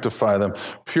 sanctify them,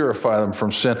 purify them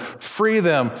from sin, free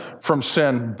them from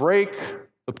sin, break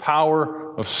the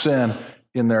power of sin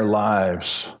in their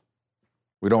lives.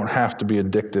 We don't have to be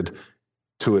addicted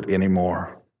to it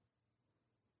anymore.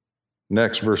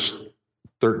 Next, verse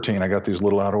 13. I got these a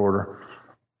little out of order.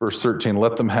 Verse 13,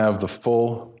 let them have the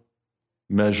full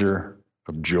measure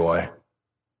of joy.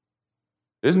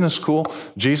 Isn't this cool?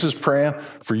 Jesus praying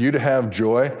for you to have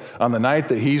joy on the night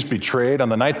that he's betrayed, on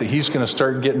the night that he's going to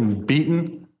start getting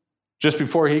beaten, just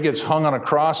before he gets hung on a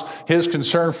cross. His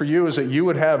concern for you is that you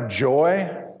would have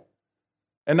joy,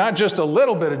 and not just a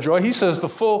little bit of joy. He says the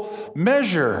full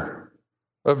measure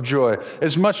of joy.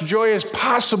 As much joy as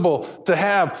possible to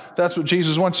have. That's what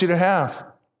Jesus wants you to have.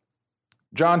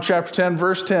 John chapter 10,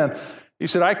 verse 10. He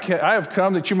said, I have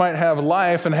come that you might have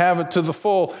life and have it to the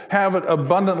full, have it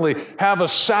abundantly, have a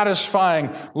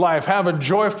satisfying life, have a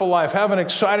joyful life, have an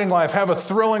exciting life, have a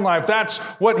thrilling life. That's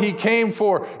what he came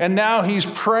for. And now he's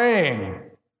praying,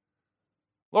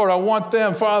 Lord, I want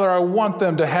them, Father, I want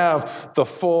them to have the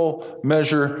full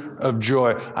measure of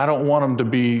joy. I don't want them to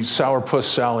be sourpuss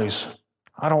Sallies.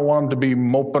 I don't want them to be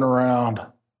moping around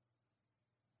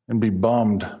and be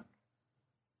bummed.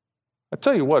 I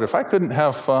tell you what, if I couldn't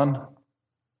have fun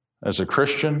as a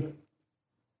Christian,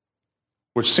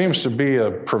 which seems to be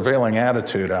a prevailing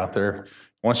attitude out there,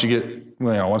 once you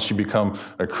become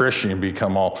a Christian, you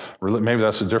become all, maybe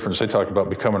that's the difference. They talk about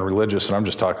becoming religious, and I'm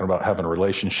just talking about having a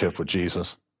relationship with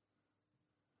Jesus.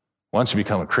 Once you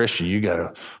become a Christian, you got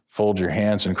to fold your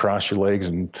hands and cross your legs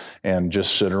and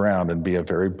just sit around and be a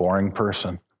very boring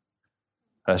person.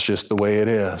 That's just the way it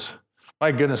is.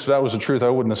 My goodness, if that was the truth, I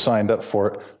wouldn't have signed up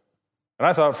for it. And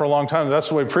I thought for a long time that's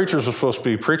the way preachers were supposed to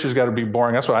be. Preachers got to be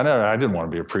boring. That's why I didn't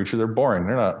want to be a preacher. They're boring.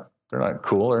 They're not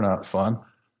cool. They're not fun.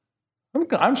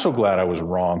 I'm so glad I was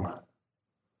wrong.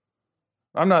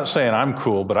 I'm not saying I'm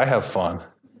cool, but I have fun.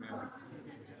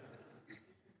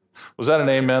 Was that an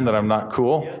amen that I'm not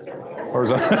cool? Yes, sir. Or is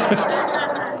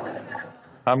that?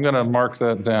 I'm going to mark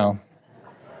that down.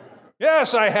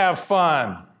 Yes, I have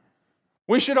fun.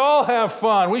 We should all have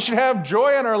fun. We should have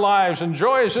joy in our lives, and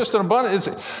joy is just an abundance.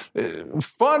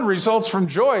 Fun results from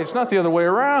joy. It's not the other way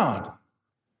around.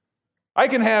 I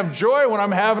can have joy when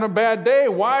I'm having a bad day.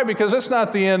 Why? Because it's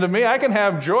not the end of me. I can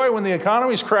have joy when the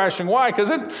economy's crashing. Why? Because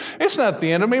it's not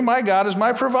the end of me. My God is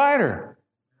my provider.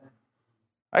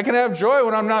 I can have joy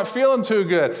when I'm not feeling too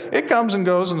good. It comes and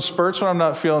goes in spurts when I'm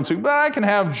not feeling too good, but I can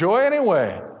have joy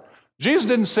anyway. Jesus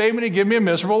didn't save me to give me a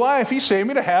miserable life. He saved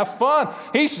me to have fun.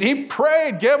 He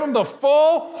prayed, give him the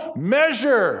full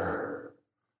measure.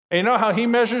 And you know how he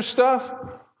measures stuff?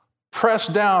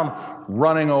 Pressed down,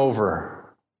 running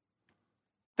over.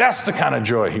 That's the kind of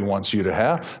joy he wants you to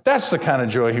have. That's the kind of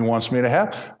joy he wants me to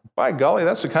have. By golly,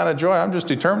 that's the kind of joy I'm just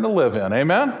determined to live in.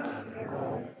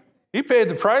 Amen? He paid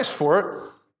the price for it.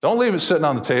 Don't leave it sitting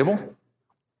on the table.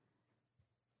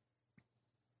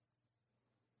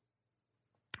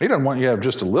 He doesn't want you to have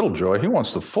just a little joy. He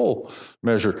wants the full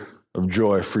measure of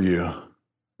joy for you.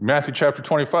 In Matthew chapter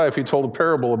 25, he told a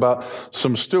parable about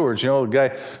some stewards. You know, a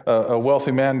guy, a wealthy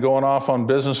man going off on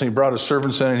business, and he brought his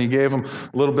servants in, and he gave them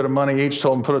a little bit of money each,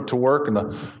 told them to put it to work, and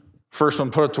the first one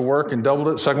put it to work and doubled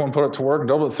it, second one put it to work and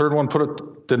doubled it, third one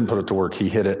didn't put it to work. He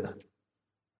hid it.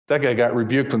 That guy got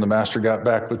rebuked when the master got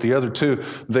back, but the other two,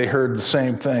 they heard the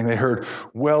same thing. They heard,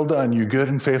 well done, you good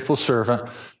and faithful servant.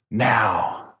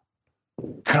 Now,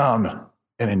 come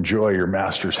and enjoy your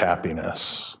master's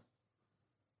happiness.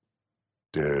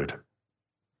 Dude,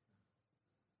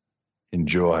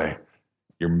 enjoy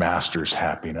your master's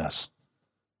happiness.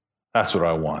 That's what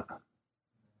I want.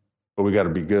 But we got to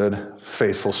be good,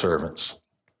 faithful servants.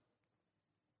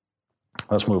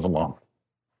 Let's move along.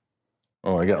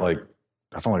 Oh,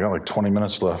 I've only got like 20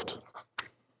 minutes left.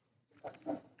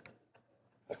 You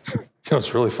know,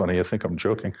 it's really funny. You think I'm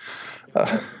joking.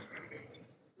 And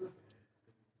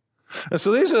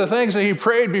so these are the things that he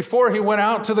prayed before he went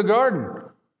out to the garden.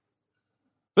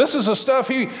 This is the stuff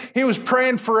he was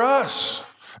praying for us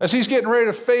as he's getting ready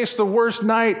to face the worst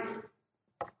night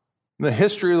in the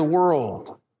history of the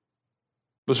world.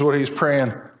 This is what he's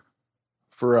praying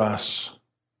for us.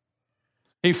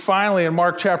 He finally, in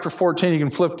Mark chapter 14, you can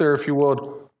flip there if you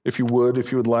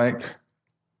would like.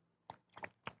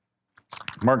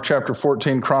 Mark chapter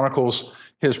 14 chronicles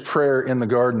his prayer in the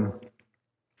garden. And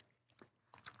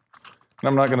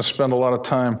I'm not going to spend a lot of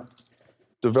time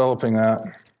developing that.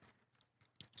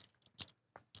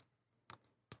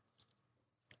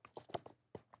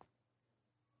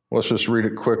 Let's just read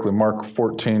it quickly. Mark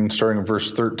 14, starting in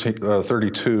verse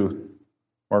 32.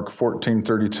 Mark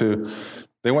 14:32.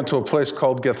 They went to a place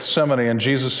called Gethsemane, and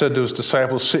Jesus said to his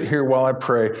disciples, "Sit here while I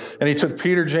pray." And he took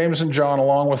Peter, James, and John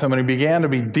along with him, and he began to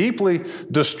be deeply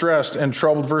distressed and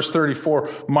troubled. Verse 34,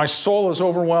 "My soul is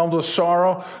overwhelmed with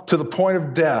sorrow to the point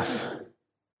of death."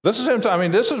 This is him.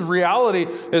 This is reality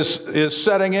is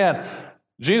setting in.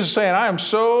 Jesus is saying, "I am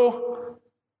so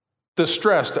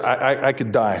distressed, I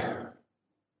could die."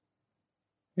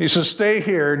 He says, "Stay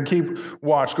here and keep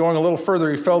watch." Going a little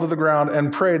further, he fell to the ground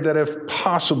and prayed that if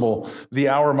possible, the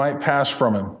hour might pass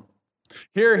from him.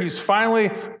 Here he's finally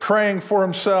praying for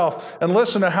himself. And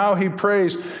listen to how he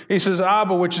prays. He says,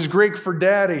 "Abba," which is Greek for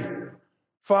daddy.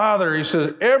 "Father," he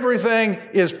says, "everything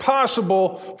is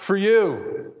possible for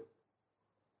you."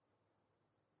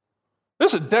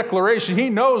 This is a declaration.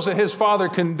 He knows that his Father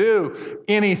can do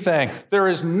anything. There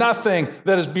is nothing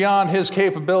that is beyond his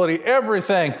capability.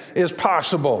 Everything is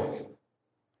possible.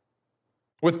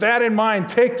 With that in mind,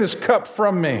 take this cup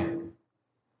from me.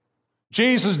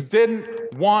 Jesus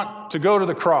didn't want to go to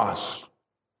the cross.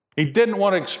 He didn't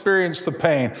want to experience the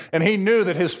pain. And he knew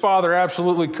that his Father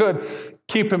absolutely could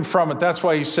keep him from it. That's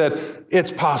why he said,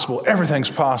 "It's possible.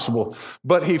 Everything's possible."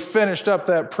 But he finished up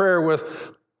that prayer with,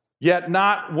 "Yet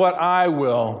not what I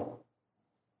will,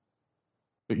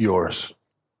 but yours."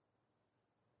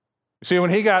 You see, when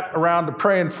he got around to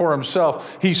praying for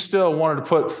himself, he still wanted to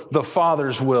put the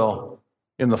Father's will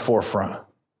in the forefront.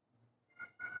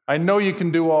 I know you can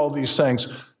do all these things.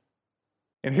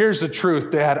 And here's the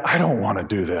truth, Dad, I don't want to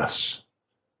do this.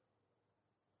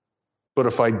 But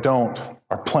if I don't,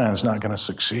 our plan's not going to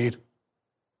succeed.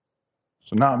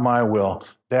 So not my will.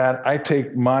 Dad, I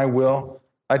take my will,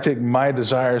 I take my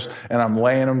desires, and I'm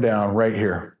laying them down right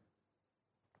here.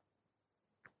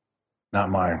 Not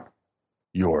mine,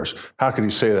 yours. How could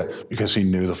he say that? Because he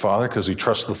knew the Father, because he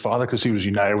trusted the Father, because he was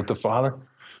united with the Father,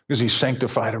 because he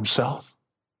sanctified himself.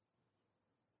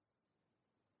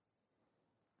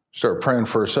 Start praying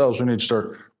for ourselves. We need to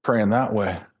start praying that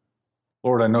way.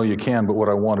 Lord, I know you can, but what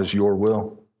I want is your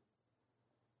will.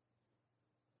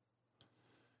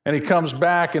 And he comes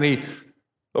back and he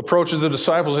approaches the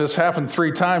disciples. This happened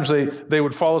 3 times. They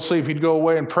would fall asleep. He'd go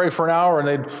away and pray for an hour, and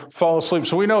they'd fall asleep.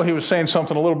 So we know he was saying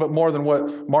something a little bit more than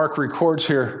what Mark records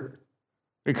here.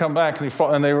 He'd come back,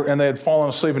 and they had fallen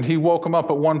asleep, and he woke them up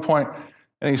at one point,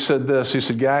 and he said this. He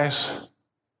said, "Guys,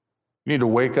 you need to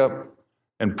wake up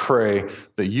and pray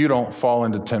that you don't fall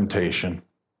into temptation.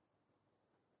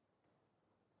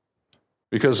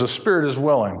 Because the spirit is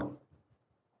willing,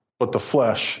 but the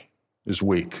flesh is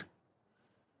weak."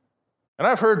 And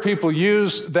I've heard people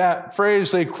use that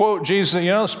phrase. They quote Jesus,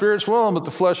 the spirit's willing, but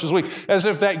the flesh is weak, as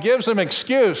if that gives them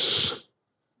excuse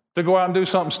to go out and do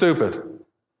something stupid.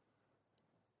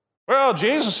 Well,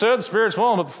 Jesus said the spirit's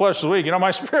willing, but the flesh is weak.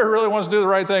 My spirit really wants to do the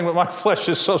right thing, but my flesh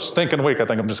is so stinking weak, I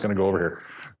think I'm just going to go over here.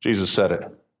 Jesus said it.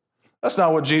 That's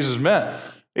not what Jesus meant.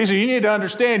 He said, you need to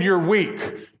understand you're weak.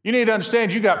 You need to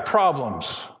understand you got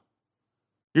problems.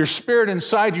 Your spirit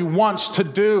inside you wants to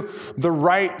do the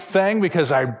right thing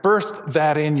because I birthed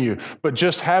that in you. But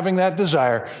just having that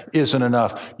desire isn't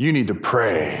enough. You need to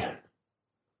pray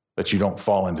that you don't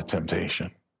fall into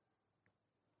temptation.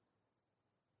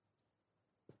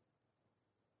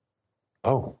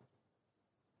 Oh,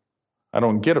 I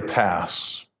don't get a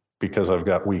pass because I've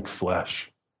got weak flesh.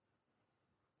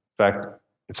 In fact,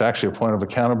 it's actually a point of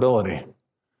accountability.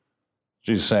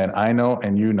 Jesus is saying, I know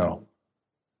and you know.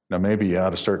 Now, maybe you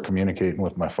ought to start communicating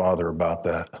with my Father about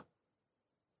that.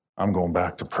 I'm going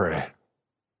back to pray.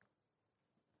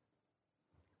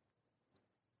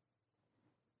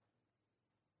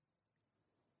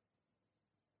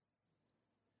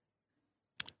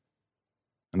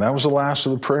 And that was the last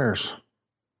of the prayers.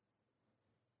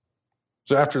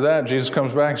 So after that, Jesus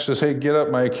comes back and says, hey, get up,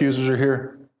 my accusers are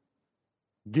here.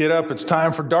 Get up, it's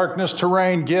time for darkness to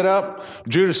reign. Get up.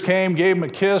 Judas came, gave him a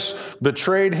kiss,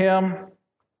 betrayed him.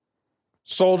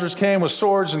 Soldiers came with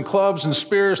swords and clubs and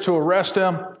spears to arrest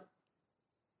him.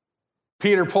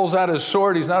 Peter pulls out his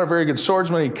sword. He's not a very good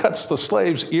swordsman. He cuts the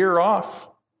slave's ear off.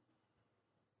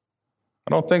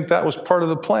 I don't think that was part of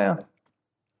the plan.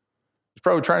 He's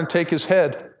probably trying to take his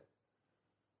head.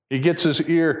 He gets his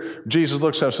ear. Jesus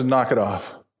looks at him and says, knock it off.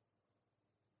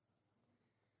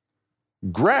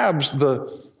 Grabs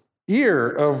the ear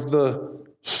of the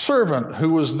servant who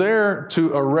was there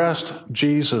to arrest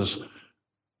Jesus.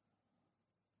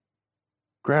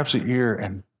 grabs the ear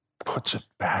and puts it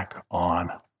back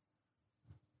on.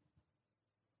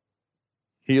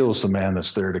 Heals the man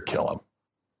that's there to kill him.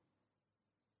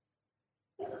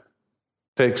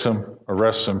 Takes him,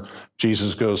 arrests him.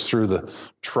 Jesus goes through the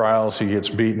trials. He gets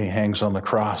beaten. He hangs on the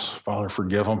cross. Father,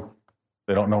 forgive them.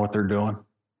 They don't know what they're doing.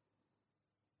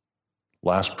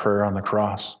 Last prayer on the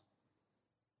cross.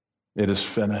 It is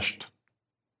finished.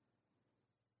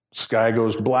 Sky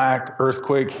goes black.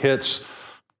 Earthquake hits.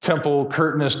 Temple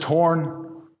curtain is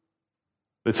torn.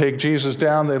 They take Jesus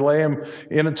down. They lay him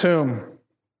in a tomb.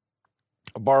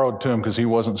 A borrowed tomb because he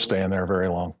wasn't staying there very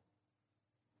long.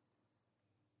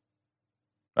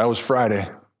 That was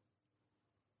Friday.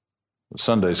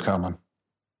 Sunday's coming.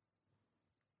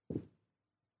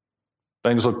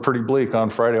 Things look pretty bleak on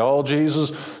Friday. All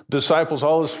Jesus' disciples,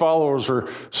 all his followers are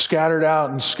scattered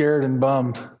out and scared and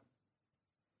bummed.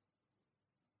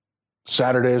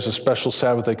 Saturday is a special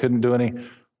Sabbath. They couldn't do any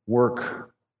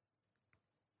work.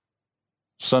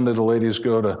 Sunday, the ladies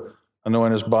go to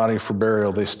anoint his body for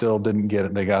burial. They still didn't get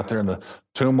it. They got there and the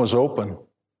tomb was open.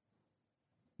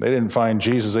 They didn't find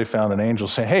Jesus. They found an angel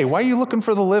saying, "Hey, why are you looking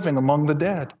for the living among the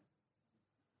dead?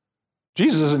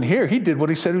 Jesus isn't here. He did what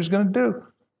he said he was going to do.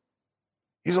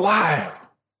 He's alive.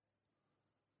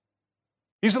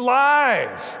 He's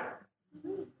alive."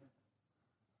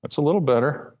 That's a little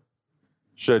better.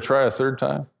 Should I try a third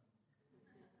time?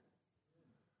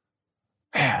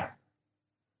 Man,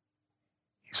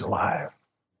 he's alive.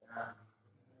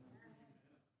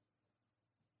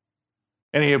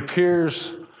 And he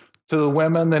appears to the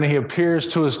women, then he appears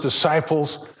to his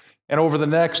disciples, and over the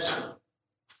next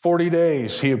 40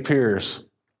 days, he appears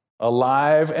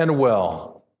alive and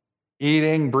well,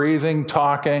 eating, breathing,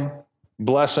 talking,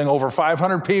 blessing over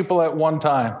 500 people at one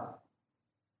time.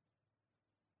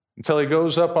 Until he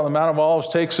goes up on the Mount of Olives,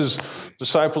 takes his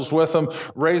disciples with him,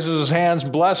 raises his hands,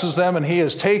 blesses them, and he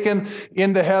is taken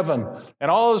into heaven. And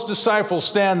all his disciples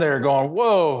stand there going,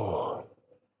 "Whoa."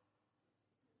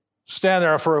 Stand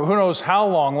there for who knows how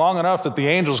long enough that the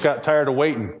angels got tired of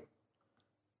waiting.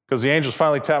 Because the angels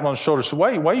finally tapped him on the shoulder and said,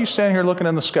 why are you standing here looking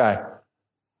in the sky?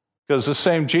 Because the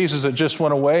same Jesus that just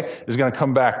went away is going to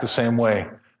come back the same way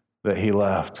that he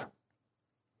left.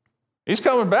 He's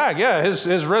coming back. Yeah,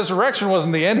 his resurrection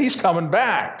wasn't the end. He's coming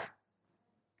back.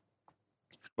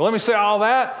 But let me say all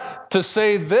that to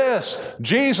say this.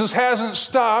 Jesus hasn't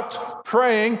stopped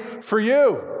praying for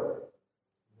you.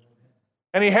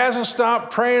 And he hasn't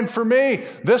stopped praying for me.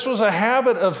 This was a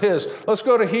habit of his. Let's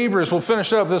go to Hebrews. We'll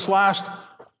finish up this last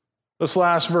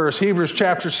verse. Hebrews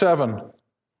chapter 7,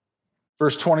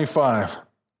 verse 25.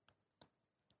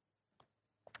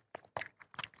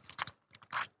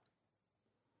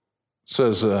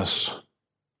 Says this.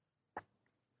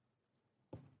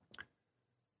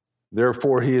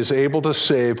 Therefore, he is able to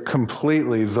save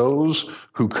completely those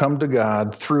who come to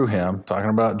God through him, talking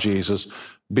about Jesus,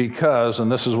 because,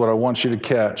 and this is what I want you to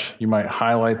catch, you might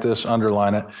highlight this,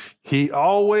 underline it, he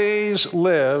always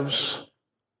lives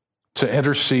to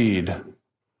intercede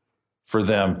for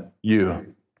them,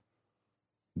 you.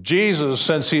 Jesus,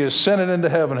 since he ascended into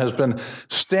heaven, has been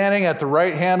standing at the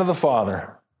right hand of the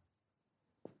Father,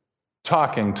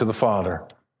 talking to the Father,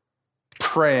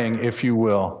 praying, if you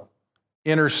will,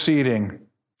 interceding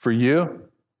for you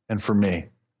and for me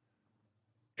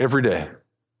every day.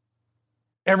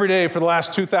 Every day for the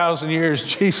last 2,000 years,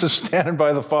 Jesus standing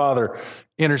by the Father,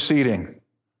 interceding,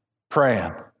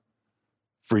 praying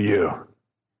for you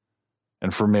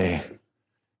and for me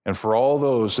and for all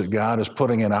those that God is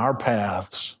putting in our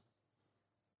paths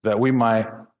that we might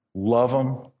love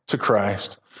them to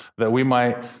Christ, that we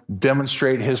might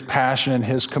demonstrate his passion and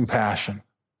his compassion,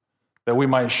 that we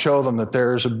might show them that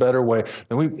there is a better way.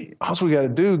 And all we got to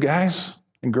do, guys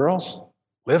and girls,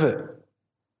 live it.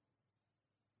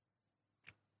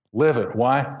 Live it.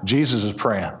 Why? Jesus is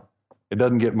praying. It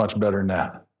doesn't get much better than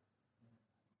that.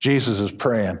 Jesus is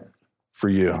praying for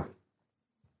you.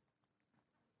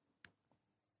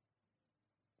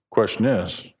 Question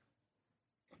is,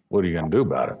 what are you going to do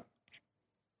about it?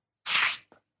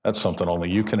 That's something only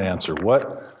you can answer.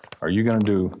 What are you going to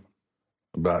do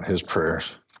about his prayers?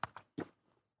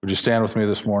 Would you stand with me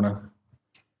this morning?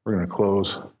 We're going to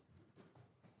close.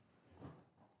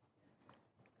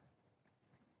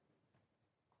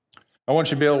 I want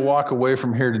you to be able to walk away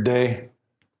from here today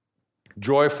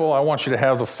joyful. I want you to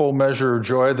have the full measure of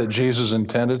joy that Jesus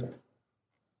intended.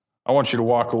 I want you to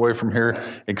walk away from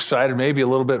here excited, maybe a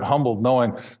little bit humbled,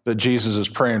 knowing that Jesus is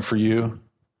praying for you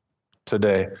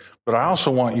today. But I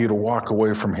also want you to walk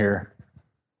away from here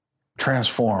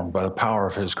transformed by the power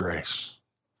of his grace.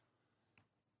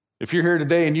 If you're here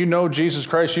today and you know Jesus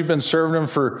Christ, you've been serving him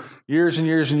for years and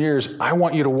years and years, I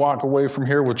want you to walk away from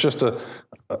here with just a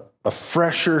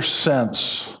fresher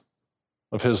sense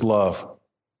of his love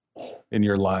in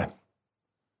your life.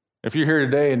 If you're here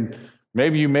today and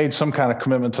maybe you made some kind of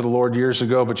commitment to the Lord years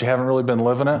ago, but you haven't really been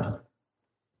living it,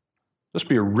 this would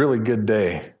be a really good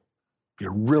day, be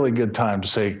a really good time to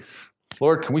say,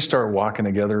 Lord, can we start walking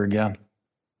together again?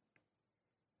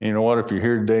 And you know what? If you're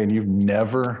here today and you've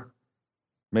never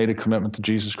made a commitment to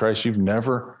Jesus Christ, you've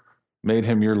never made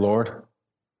him your Lord,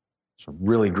 it's a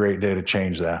really great day to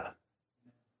change that.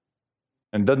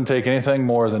 And it doesn't take anything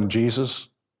more than Jesus.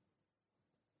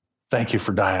 Thank you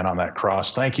for dying on that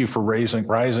cross. Thank you for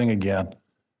rising again.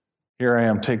 Here I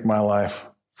am, take my life.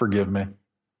 Forgive me.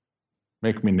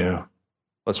 Make me new.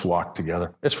 Let's walk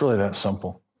together. It's really that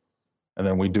simple. And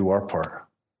then we do our part.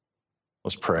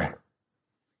 Let's pray.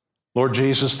 Lord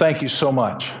Jesus, thank you so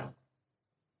much.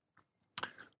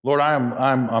 Lord,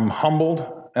 I'm humbled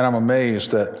and I'm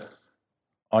amazed that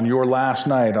on your last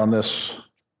night on this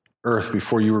earth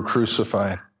before you were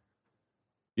crucified,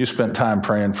 you spent time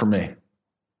praying for me.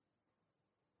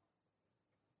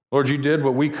 Lord, you did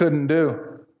what we couldn't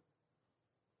do.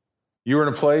 You were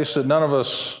in a place that none of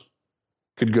us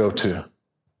could go to.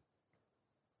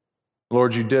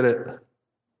 Lord, you did it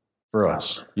for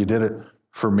us. You did it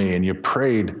for me, and you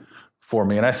prayed for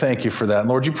me, and I thank you for that. And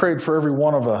Lord, you prayed for every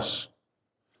one of us.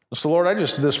 So Lord,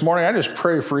 this morning, I just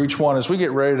pray for each one as we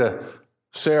get ready to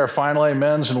say our final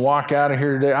amens and walk out of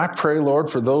here today. I pray, Lord,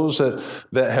 for those that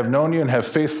have known you and have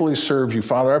faithfully served you.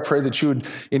 Father, I pray that you would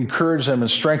encourage them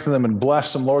and strengthen them and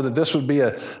bless them, Lord, that this would be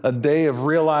a day of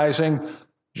realizing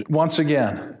once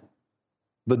again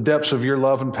the depths of your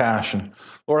love and passion.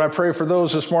 Lord, I pray for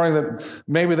those this morning that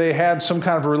maybe they had some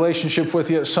kind of a relationship with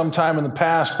you at some time in the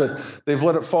past, but they've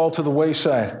let it fall to the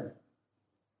wayside.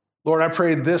 Lord, I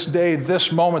pray this day,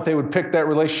 this moment, they would pick that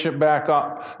relationship back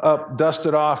up, dust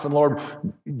it off, and Lord,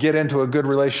 get into a good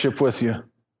relationship with you.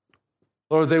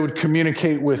 Lord, they would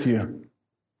communicate with you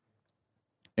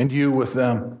and you with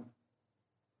them.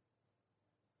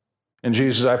 And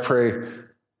Jesus, I pray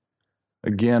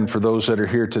again for those that are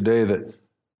here today that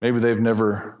maybe they've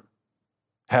never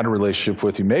had a relationship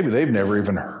with you. Maybe they've never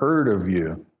even heard of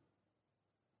you.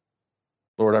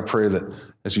 Lord, I pray that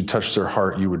as you touch their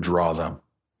heart, you would draw them.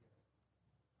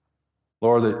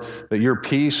 Lord, that your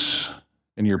peace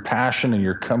and your passion and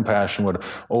your compassion would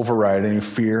override any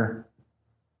fear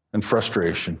and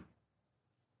frustration.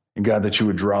 And God, that you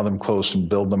would draw them close and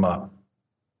build them up.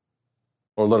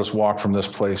 Lord, let us walk from this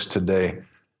place today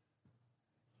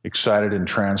excited and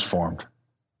transformed.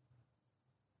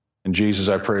 And Jesus,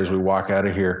 I pray as we walk out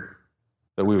of here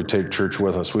that we would take church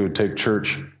with us. We would take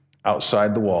church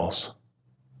outside the walls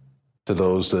to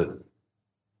those that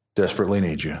desperately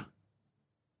need you.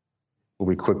 We'll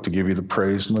be quick to give you the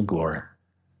praise and the glory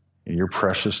in your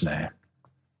precious name.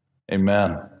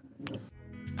 Amen.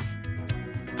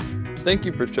 Thank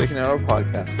you for checking out our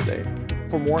podcast today.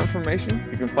 For more information,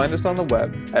 you can find us on the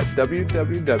web at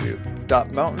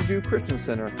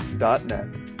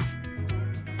www.mountainviewchristiancenter.net.